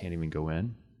hospice can't even go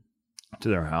in to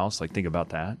their house. Like, think about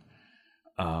that.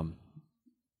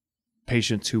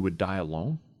 Patients who would die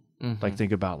alone. Like,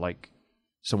 think about like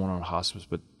someone on hospice,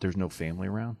 but there's no family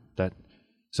around.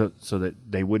 So that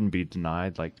they wouldn't be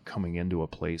denied like coming into a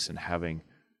place and having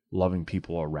loving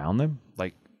people around them.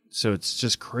 Like, so it's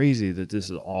just crazy that this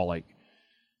is all like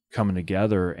coming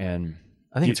together. And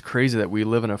I think it's crazy that we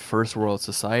live in a first world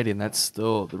society and that's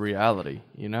still the reality,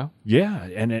 Yeah,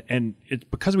 and it's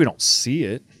because we don't see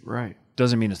it. Right.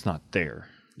 Doesn't mean it's not there.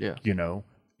 Yeah.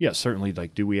 Yeah, certainly,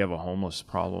 like, do we have a homeless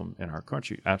problem in our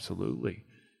country? Absolutely.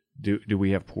 Do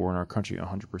we have poor in our country?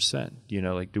 100%. You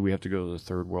know, like, do we have to go to the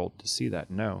third world to see that?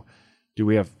 No. Do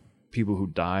we have people who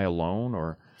die alone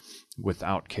or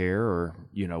without care or,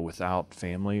 you know, without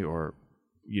family or,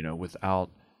 you know, without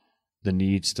the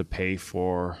needs to pay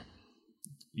for,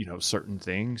 you know, certain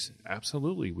things?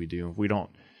 Absolutely we do.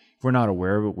 If we're not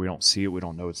aware of it, we don't see it, we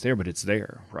don't know it's there, but it's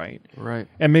there, right? Right.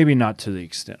 And maybe not to the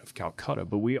extent of Calcutta,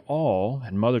 but we all,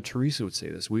 and Mother Teresa would say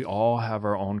this, we all have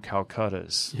our own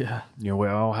Calcuttas. Yeah. You know, we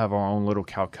all have our own little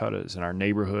Calcuttas in our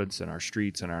neighborhoods and our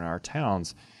streets and in our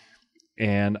towns.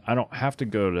 And I don't have to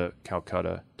go to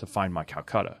Calcutta to find my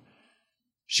Calcutta.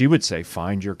 She would say,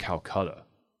 find your Calcutta,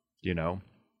 you know?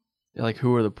 Like,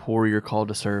 who are the poor you're called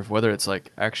to serve? Whether it's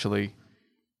like actually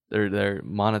they're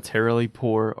monetarily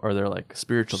poor or they're like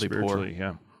spiritually poor.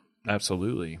 Yeah,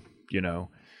 absolutely. You know,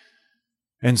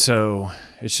 and so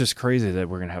it's just crazy that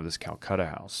we're gonna have this Calcutta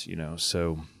house. You know,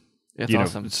 so It's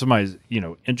awesome. If somebody's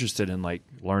interested in like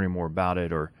learning more about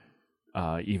it or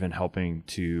even helping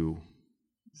to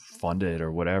fund it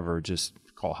or whatever, just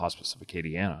call Hospice of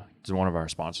Acadiana. It's one of our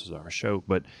sponsors of our show,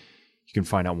 but you can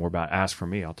find out more about it. Ask for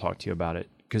me. I'll talk to you about it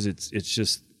because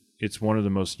it's one of the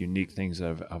most unique things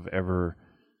I've ever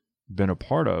been a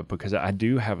part of, because I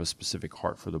do have a specific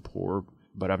heart for the poor,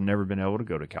 but I've never been able to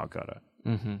go to Calcutta.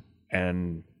 Mm-hmm.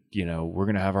 And, you know, we're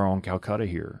going to have our own Calcutta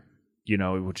here, you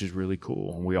know, which is really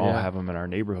cool. And we all have them in our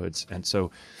neighborhoods. And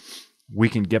so we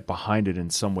can get behind it in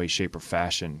some way, shape, or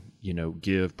fashion, you know,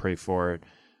 give, pray for it,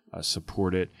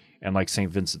 support it. And like St.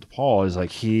 Vincent de Paul is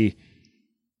like, he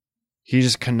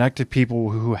just connected people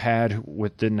who had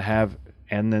what didn't have,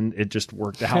 and then it just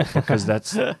worked out because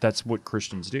that's what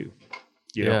Christians do.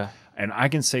 You know? And I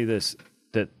can say this,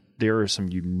 that there are some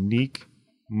unique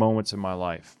moments in my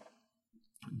life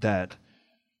that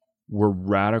were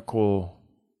radical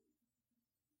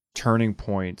turning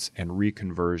points and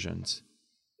reconversions.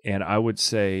 And I would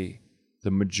say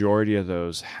the majority of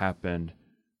those happened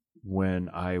when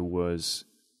I was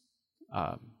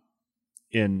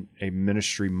in a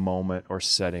ministry moment or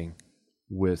setting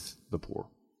with the poor.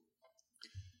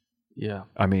 Yeah.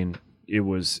 I mean, it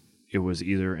was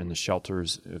either in the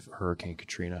shelters of Hurricane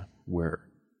Katrina where,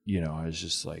 you know, I was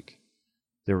just like,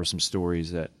 there were some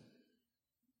stories that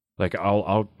like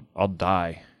I'll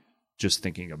die just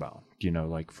thinking about, you know,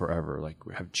 like forever, like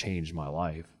have changed my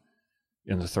life.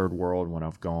 In the third world when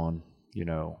I've gone, you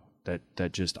know,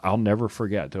 that just, I'll never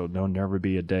forget. There'll never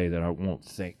be a day that I won't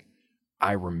think,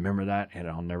 I remember that and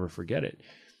I'll never forget it.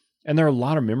 And there are a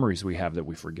lot of memories we have that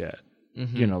we forget,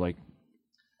 you know, like,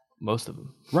 most of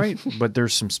them. Right. But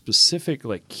there's some specific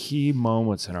like key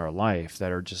moments in our life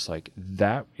that are just like,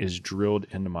 that is drilled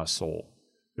into my soul.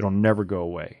 It'll never go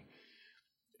away.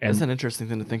 And that's an interesting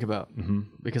thing to think about,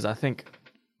 because I think,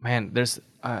 man,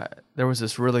 there was a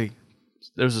story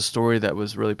that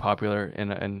was really popular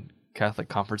in Catholic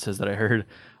conferences that I heard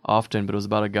often, but it was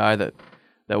about a guy that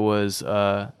was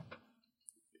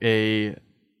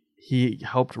he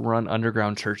helped run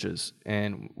underground churches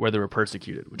and where they were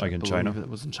persecuted, which like I in believe China. It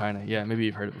was in China. Yeah, maybe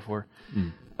you've heard it before.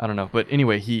 I don't know, but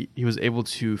anyway, he was able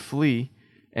to flee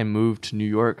and move to New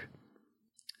York.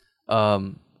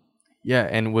 And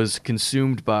was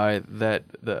consumed by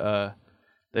the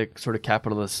sort of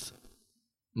capitalist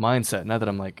mindset. Not that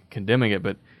I'm like condemning it,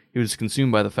 but he was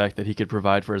consumed by the fact that he could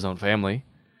provide for his own family,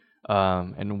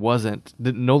 and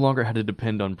no longer had to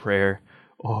depend on prayer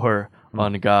or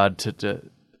on God to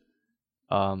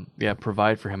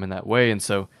provide for him in that way. And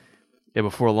so,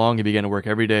 before long, he began to work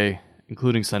every day,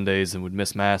 including Sundays, and would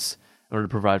miss mass in order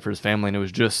to provide for his family. And it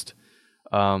was just,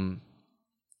 I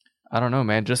don't know,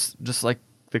 man, just like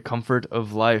the comfort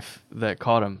of life that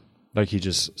caught him. Like he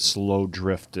just slow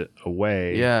drifted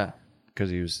away. Yeah. Because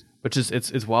he was... Which is,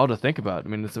 it's wild to think about. I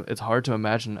mean, it's hard to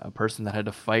imagine a person that had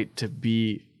to fight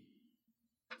to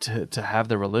have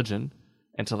their religion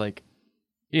and to like,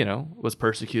 you know, was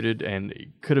persecuted and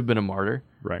could have been a martyr.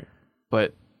 Right.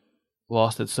 But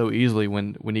lost it so easily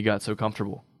when he got so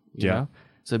comfortable. You know?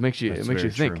 So it makes you think.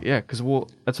 True. Yeah. Because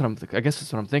I guess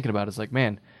that's what I'm thinking about. Is like,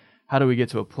 man, how do we get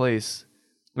to a place?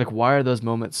 Like, why are those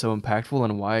moments so impactful,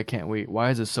 and why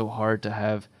is it so hard to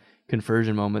have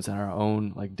conversion moments in our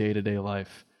own like day-to-day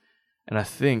life? And I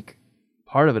think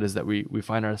part of it is that we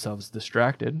find ourselves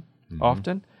distracted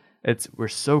often. We're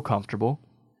so comfortable.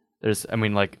 If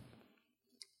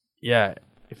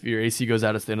your AC goes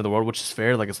out, it's the end of the world, which is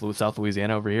fair. Like, it's South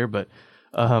Louisiana over here, but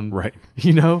right.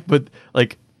 You know, but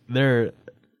like there are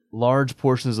large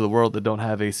portions of the world that don't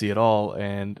have AC at all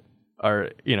and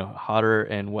are, you know, hotter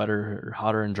and wetter, or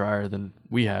hotter and drier than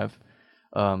we have.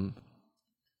 And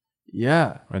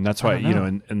that's why, you know,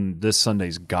 in this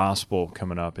Sunday's gospel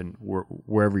coming up, and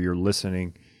wherever you're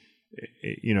listening,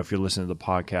 if you're listening to the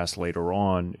podcast later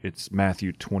on, it's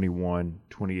Matthew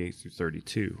 21:28 through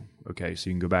 32. Okay, so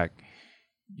you can go back,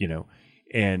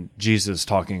 and Jesus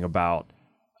talking about,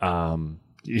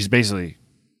 he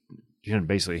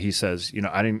says,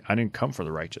 I didn't come for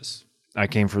the righteous. I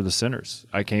came for the sinners.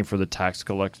 I came for the tax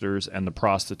collectors and the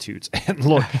prostitutes. And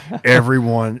look,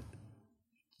 everyone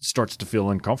starts to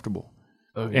feel uncomfortable.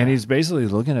 Oh, yeah. And he's basically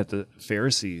looking at the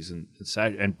Pharisees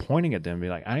and pointing at them and be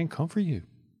like, I didn't come for you.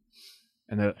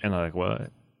 And they're like,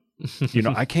 what?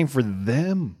 I came for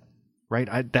them,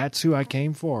 right? That's who I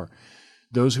came for.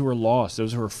 Those who are lost,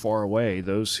 those who are far away,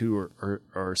 those who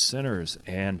are sinners.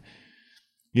 And,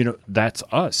 that's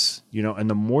us, and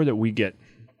the more that we get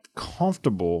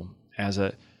comfortable as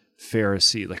a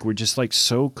Pharisee, like we're just like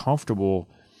so comfortable,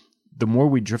 the more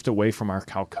we drift away from our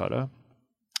Calcutta.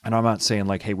 And I'm not saying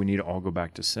like, hey, we need to all go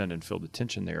back to sin and feel the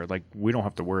tension there. Like we don't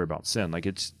have to worry about sin. Like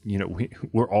it's,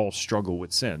 we're all struggle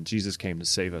with sin. Jesus came to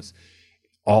save us,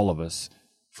 all of us,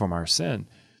 from our sin.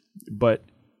 But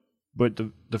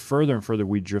the further and further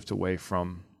we drift away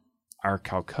from our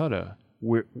Calcutta,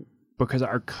 because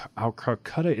our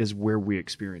Calcutta is where we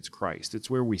experience Christ. It's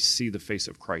where we see the face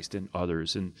of Christ in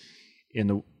others, and in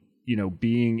the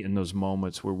being in those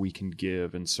moments where we can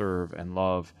give and serve and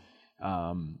love.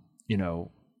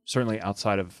 Certainly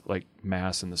outside of like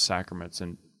Mass and the sacraments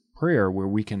and prayer, where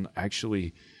we can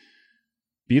actually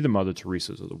be the Mother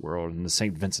Teresa's of the world and the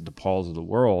Saint Vincent de Paul's of the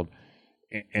world,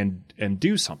 and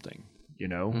do something,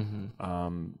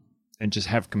 and just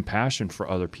have compassion for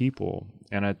other people.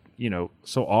 And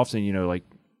so often, like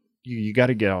you got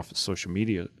to get off of social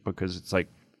media, because it's like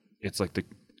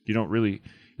you don't really,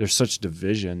 there's such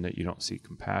division that you don't see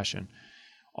compassion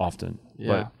often.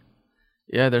 Yeah.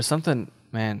 There's something,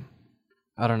 man,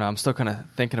 I don't know. I'm still kind of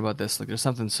thinking about this. Like there's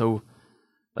something so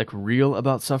like real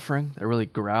about suffering that really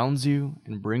grounds you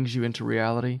and brings you into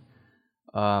reality.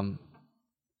 And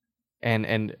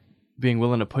being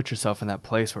willing to put yourself in that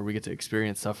place where we get to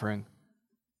experience suffering,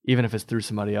 even if it's through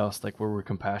somebody else, like where we're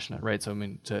compassionate, right? So, I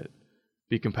mean, to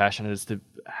be compassionate is to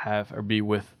have or be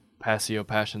with passio,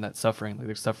 passion, that suffering, like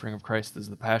the suffering of Christ is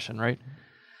the passion, right?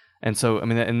 And so, I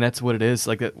mean, and that's what it is.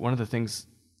 Like one of the things,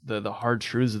 the hard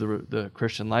truths of the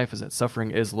Christian life is that suffering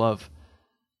is love.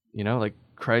 Like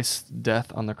Christ's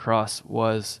death on the cross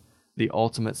was the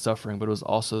ultimate suffering, but it was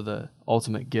also the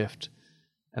ultimate gift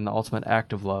and the ultimate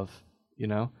act of love,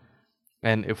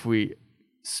 And if we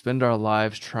spend our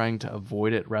lives trying to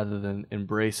avoid it rather than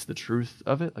embrace the truth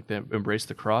of it, like embrace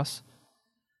the cross,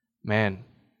 man,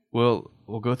 we'll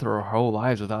go through our whole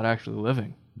lives without actually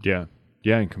living. Yeah,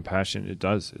 and compassion, it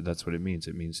does. That's what it means.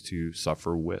 It means to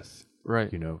suffer with, right?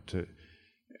 To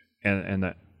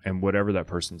and whatever that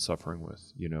person's suffering with,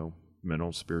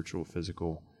 mental, spiritual,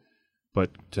 physical.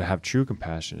 But to have true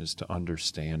compassion is to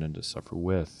understand and to suffer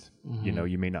with. Mm-hmm.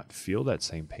 You may not feel that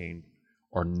same pain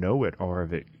or know it or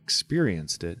have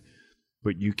experienced it,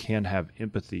 but you can have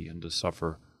empathy and to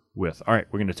suffer with. All right,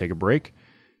 we're going to take a break,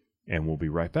 and we'll be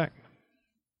right back.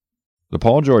 The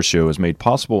Paul George Show is made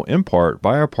possible in part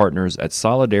by our partners at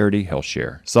Solidarity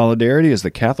HealthShare. Solidarity is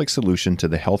the Catholic solution to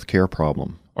the healthcare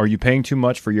problem. Are you paying too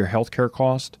much for your healthcare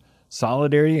cost?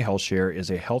 Solidarity HealthShare is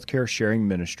a healthcare sharing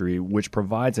ministry which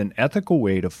provides an ethical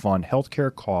way to fund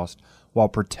healthcare costs while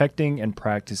protecting and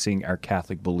practicing our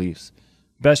Catholic beliefs.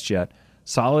 Best yet,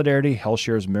 Solidarity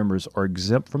HealthShare's members are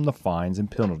exempt from the fines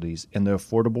and penalties in the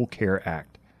Affordable Care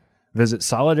Act. Visit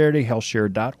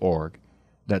solidarityhealthshare.org.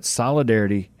 That's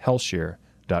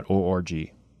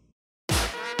solidarityhealthshare.org.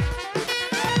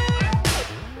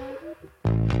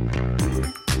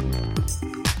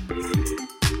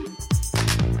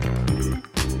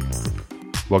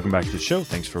 Welcome back to the show.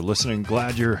 Thanks for listening.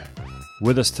 Glad you're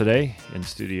with us today in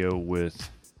studio with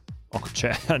Uncle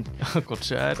Chad. Uncle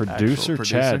Chad. Producer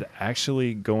Chad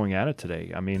actually going at it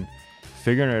today. I mean,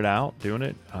 figuring it out, doing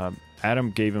it.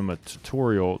 Adam gave him a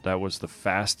tutorial that was the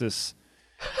fastest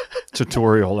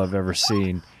tutorial I've ever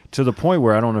seen, to the point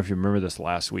where, I don't know if you remember this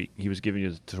last week, he was giving you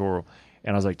the tutorial,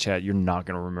 and I was like, Chad, you're not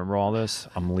going to remember all this.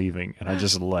 I'm leaving. And I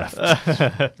just left.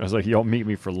 I was like, y'all meet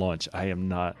me for lunch. I am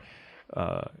not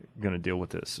going to deal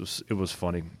with this. It was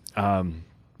funny.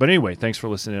 But anyway, thanks for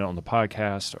listening on the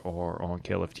podcast or on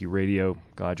KLFT Radio.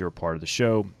 Glad you're a part of the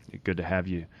show. Good to have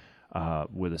you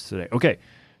with us today. Okay,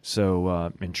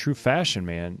 so in true fashion,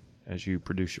 man, as you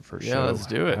produce your first show. Yeah, let's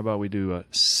do it. How about we do a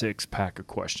 6-pack of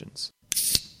questions?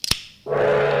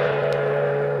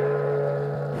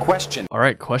 Question. All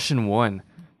right, question 1.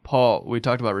 Paul, we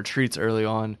talked about retreats early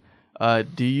on.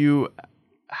 Do you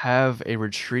have a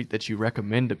retreat that you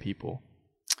recommend to people?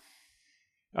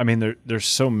 I mean, there's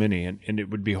so many, and it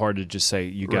would be hard to just say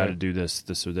you got to do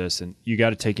this, or this, and you got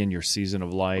to take in your season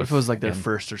of life. What if it was like their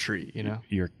first retreat?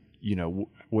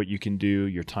 What you can do,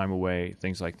 your time away,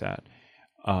 things like that.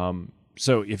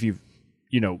 So if you've,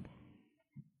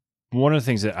 one of the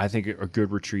things that I think a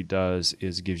good retreat does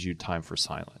is gives you time for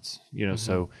silence.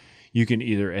 So you can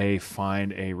either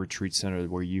find a retreat center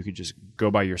where you could just go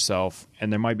by yourself,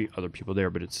 and there might be other people there,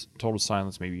 but it's total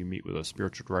silence. Maybe you meet with a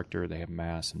spiritual director, they have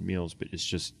mass and meals, but it's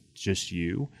just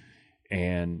you,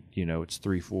 and it's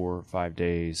 3, 4, 5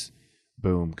 days,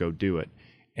 boom, go do it.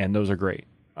 And those are great.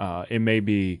 It may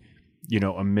be,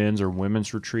 a men's or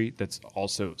women's retreat that's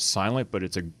also silent, but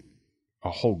it's a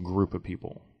whole group of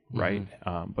people, right?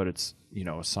 But it's,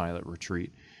 a silent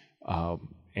retreat.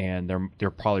 And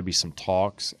there'll probably be some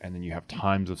talks, and then you have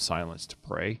times of silence to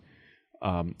pray.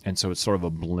 And so it's sort of a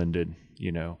blended,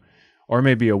 or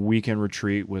maybe a weekend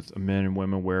retreat with men and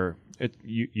women where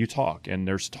you talk, and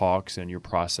there's talks, and you're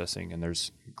processing, and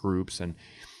there's groups. And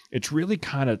it's really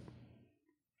kind of,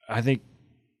 I think,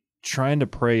 trying to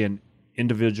pray and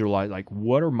individualize, like,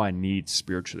 what are my needs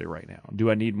spiritually right now?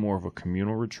 Do I need more of a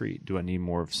communal retreat? Do I need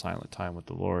more of silent time with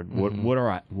the Lord?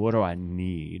 What do I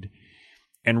need?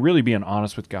 And really being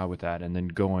honest with God with that, and then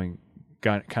going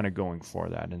for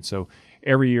that. And so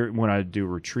every year when I do a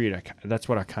retreat, that's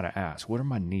what I kind of ask. What are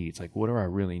my needs? Like, what do I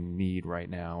really need right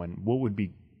now? And what would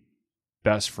be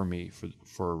best for me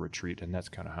for a retreat? And that's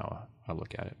kind of how I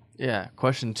look at it. Yeah.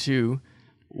 Question 2,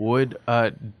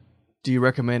 do you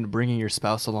recommend bringing your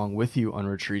spouse along with you on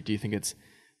retreat? Do you think it's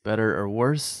better or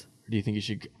worse? Or do you think you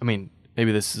should,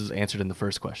 maybe this is answered in the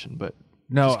first question, but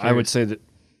no, I would say that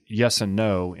yes and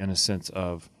no, in a sense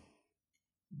of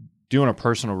doing a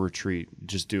personal retreat,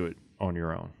 just do it on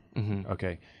your own.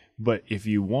 Okay. But if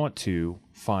you want to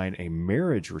find a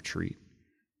marriage retreat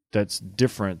that's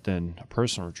different than a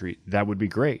personal retreat, that would be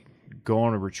great. Go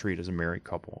on a retreat as a married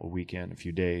couple, a weekend, a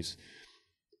few days,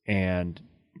 and,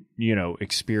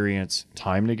 experience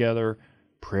time together,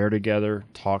 prayer together,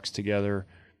 talks together,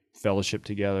 fellowship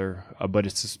together. But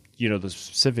it's, the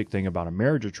specific thing about a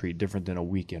marriage retreat, different than a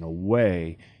weekend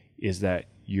away, is that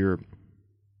you're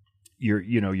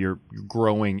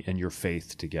growing in your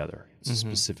faith together. It's a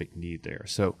specific need there.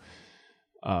 So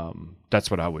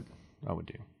that's what I would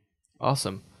do.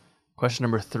 Awesome. Question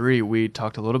number 3, we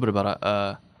talked a little bit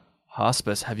about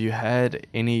hospice. Have you had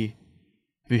any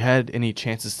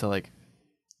chances to like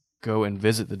go and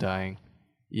visit the dying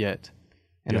yet?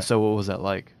 And if so, what was that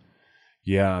like?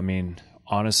 Yeah,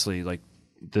 honestly, like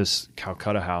this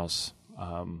Calcutta house,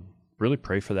 really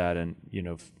pray for that. And,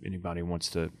 if anybody wants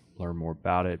to learn more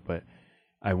about it, but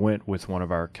I went with one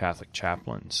of our Catholic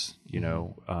chaplains,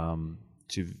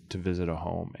 to visit a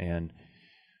home, and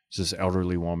it's this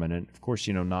elderly woman. And of course,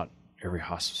 not every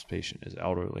hospice patient is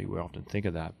elderly. We often think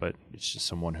of that, but it's just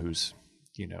someone who's,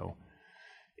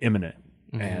 imminent.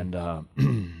 And,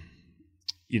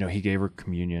 he gave her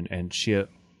communion, and she had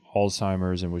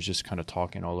Alzheimer's and was just kind of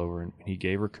talking all over, and he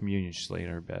gave her communion. She's laying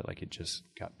in her bed, like it just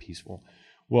got peaceful.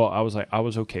 Well, I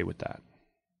was okay with that.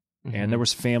 And there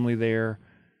was family there.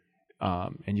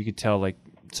 And you could tell, like,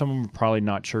 some of them were probably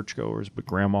not churchgoers, but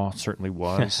grandma certainly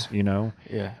was,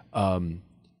 Yeah. And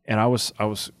I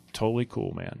was totally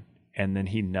cool, man. And then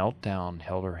he knelt down,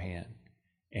 held her hand,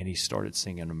 and he started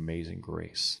singing Amazing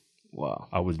Grace. Wow.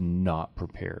 I was not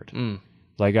prepared.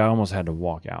 Like, I almost had to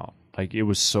walk out. Like, it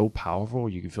was so powerful.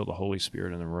 You could feel the Holy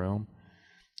Spirit in the room,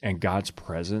 and God's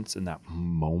presence in that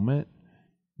moment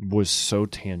was so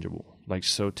tangible, like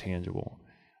so tangible.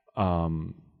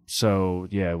 So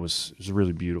yeah, it was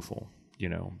really beautiful,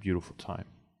 beautiful time.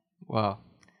 Wow.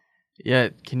 Yeah.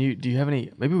 Do you have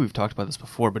any, maybe we've talked about this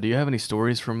before, but do you have any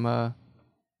stories from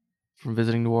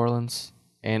visiting New Orleans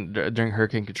and during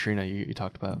Hurricane Katrina you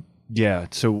talked about? Yeah.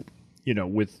 So,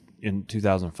 in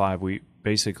 2005, we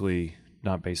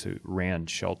ran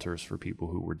shelters for people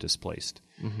who were displaced,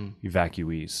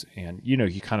 evacuees. And,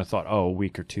 you kind of thought, a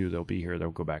week or two, they'll be here,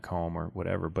 they'll go back home or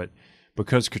whatever. But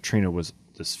because Katrina was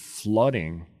this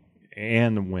flooding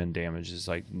and the wind damage, is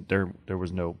like there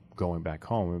was no going back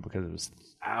home. And because it was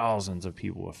thousands of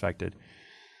people affected,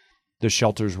 the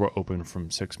shelters were open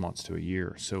from 6 months to a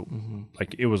year. So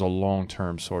like it was a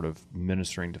long-term sort of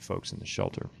ministering to folks in the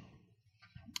shelter.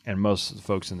 And most of the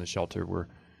folks in the shelter were,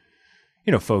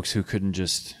 folks who couldn't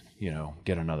just,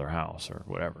 get another house or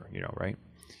whatever, right?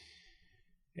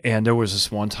 And there was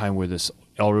this one time where this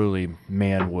elderly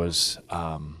man was,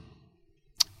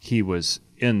 he was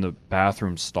in the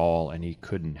bathroom stall and he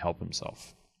couldn't help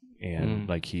himself. And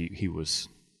like he was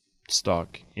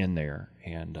stuck in there,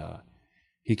 and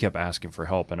he kept asking for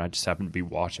help, and I just happened to be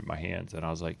washing my hands, and I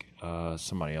was like,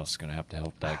 somebody else is going to have to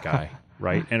help that guy.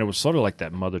 right? And it was sort of like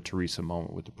that Mother Teresa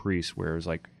moment with the priest, where it was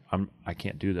like, I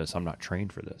can't do this. I'm not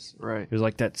trained for this. Right. It was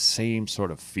like that same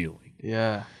sort of feeling.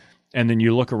 Yeah. And then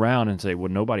you look around and say,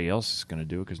 well, nobody else is going to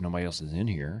do it because nobody else is in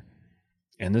here.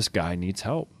 And this guy needs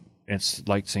help. It's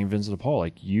like St. Vincent de Paul.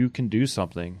 Like, you can do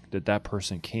something that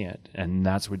person can't. And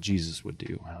that's what Jesus would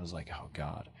do. And I was like, oh,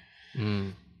 God.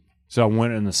 Mm. So I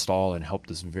went in the stall and helped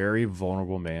this very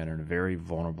vulnerable man in a very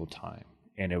vulnerable time.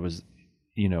 And it was,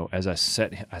 as I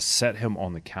set him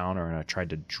on the counter and I tried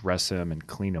to dress him and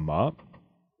clean him up.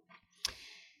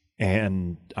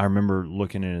 And I remember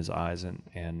looking in his eyes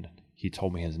and he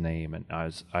told me his name. And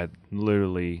I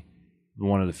literally,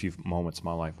 one of the few moments in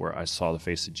my life where I saw the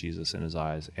face of Jesus in his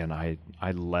eyes, and I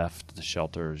left the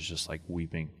shelter just like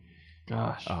weeping.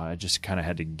 Gosh. I just kind of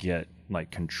had to get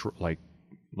control,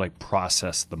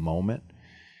 process the moment.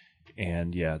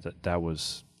 And yeah, that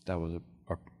was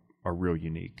a real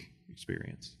unique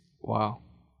experience. Wow.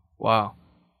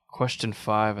 Question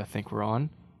 5, I think we're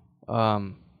on.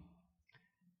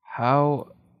 How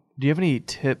do you have any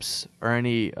tips or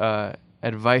any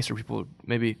advice for people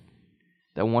maybe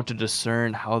that want to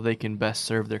discern how they can best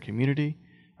serve their community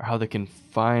or how they can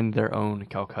find their own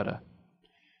Calcutta?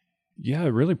 Yeah,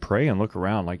 really pray and look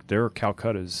around. Like, there are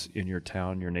Calcuttas in your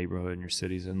town, your neighborhood, and your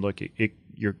cities. And look,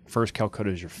 your first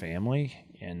Calcutta is your family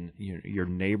and your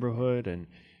neighborhood and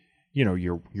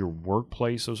your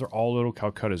workplace. Those are all little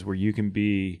Calcuttas where you can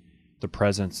be the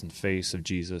presence and face of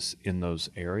Jesus in those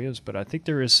areas. But I think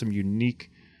there is some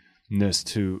uniqueness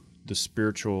to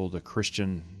the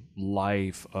Christian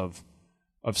life of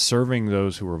serving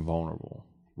those who are vulnerable,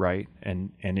 right?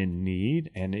 And in need.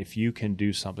 And if you can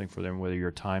do something for them, whether your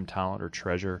time, talent, or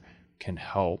treasure can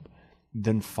help,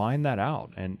 then find that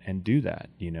out and do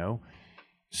that,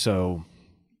 So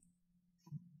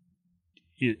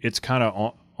it's kind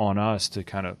of on us to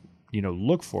kind of,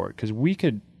 look for it, because we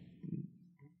can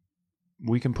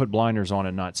put blinders on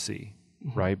and not see,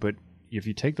 right? But if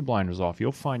you take the blinders off,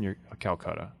 you'll find a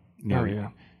Calcutta near you.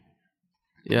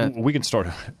 Yeah. We can start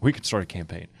a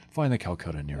campaign. Find the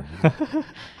Calcutta near you.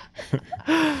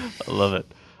 I love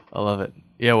it.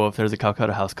 Yeah, well, if there's a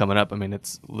Calcutta house coming up, I mean,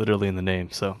 it's literally in the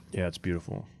name, so. Yeah, it's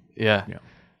beautiful. Yeah.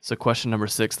 So question number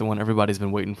 6, the one everybody's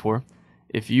been waiting for.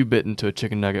 If you bit into a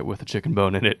chicken nugget with a chicken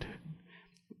bone in it,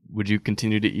 would you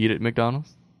continue to eat at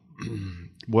McDonald's?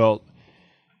 Well,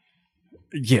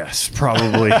 yes,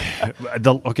 probably.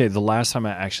 The last time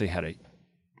I actually had a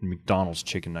McDonald's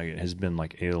chicken nugget has been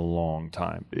like a long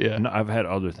time. Yeah. And I've had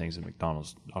other things at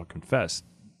McDonald's, I'll confess,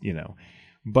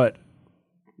 but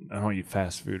I don't eat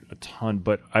fast food a ton.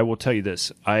 But I will tell you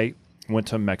this. I went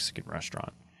to a Mexican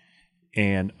restaurant,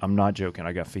 and I'm not joking.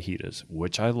 I got fajitas,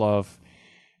 which I love.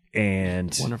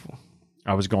 And wonderful.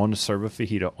 I was going to serve a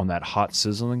fajita on that hot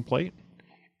sizzling plate,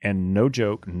 and no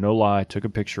joke, no lie, took a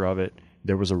picture of it.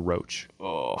 There was a roach,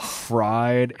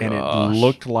 fried, and it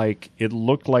looked like it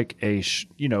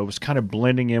was kind of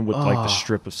blending in with like the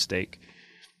strip of steak.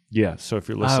 Yeah. So if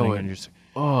you're listening, and you're,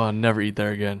 I'll never eat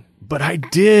there again. But I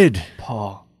did,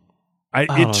 Paul.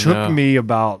 It took me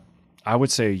about, I would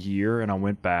say, a year, and I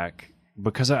went back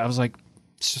because I was like,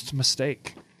 it's just a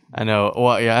mistake. I know.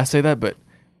 Well, yeah, I say that, but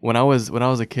when I was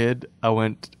a kid, we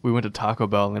went to Taco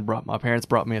Bell, and my parents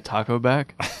brought me a taco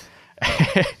back.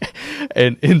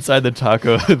 And inside the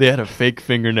taco, they had a fake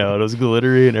fingernail. It was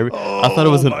glittery and everything. I thought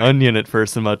it was an onion at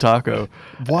first in my taco.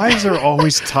 Why is there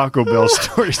always Taco Bell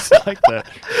stories like that?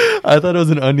 I thought it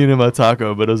was an onion in my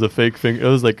taco, but it was a fake finger. It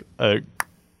was like a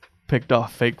picked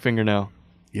off fake fingernail.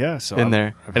 Yeah, so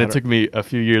there. And it took me a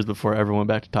few years before I ever went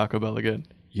back to Taco Bell again.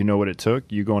 You know what it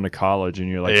took? You going to college and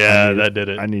you're like, yeah, that did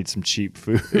it. I need some cheap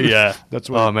food. Yeah. That's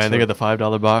what. Oh, man, they got the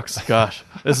 $5 box. Gosh,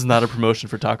 this is not a promotion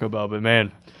for Taco Bell, but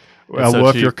man. Well,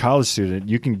 if you're a college student,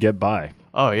 you can get by.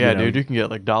 Oh, yeah, dude. You can get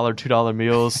like $1, $2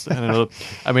 meals.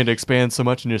 And it expands so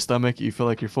much in your stomach, you feel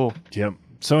like you're full. Yep.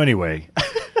 So anyway,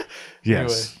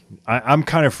 yes, I'm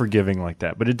kind of forgiving like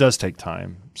that, but it does take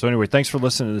time. So anyway, thanks for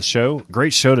listening to the show.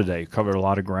 Great show today. Covered a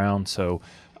lot of ground. So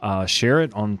share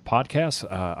it on podcasts,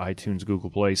 iTunes, Google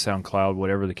Play, SoundCloud,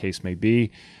 whatever the case may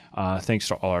be. Thanks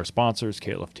to all our sponsors,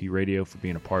 KLFT Radio, for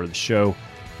being a part of the show.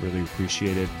 Really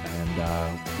appreciate it.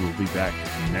 And we'll be back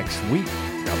next week.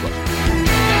 God bless you.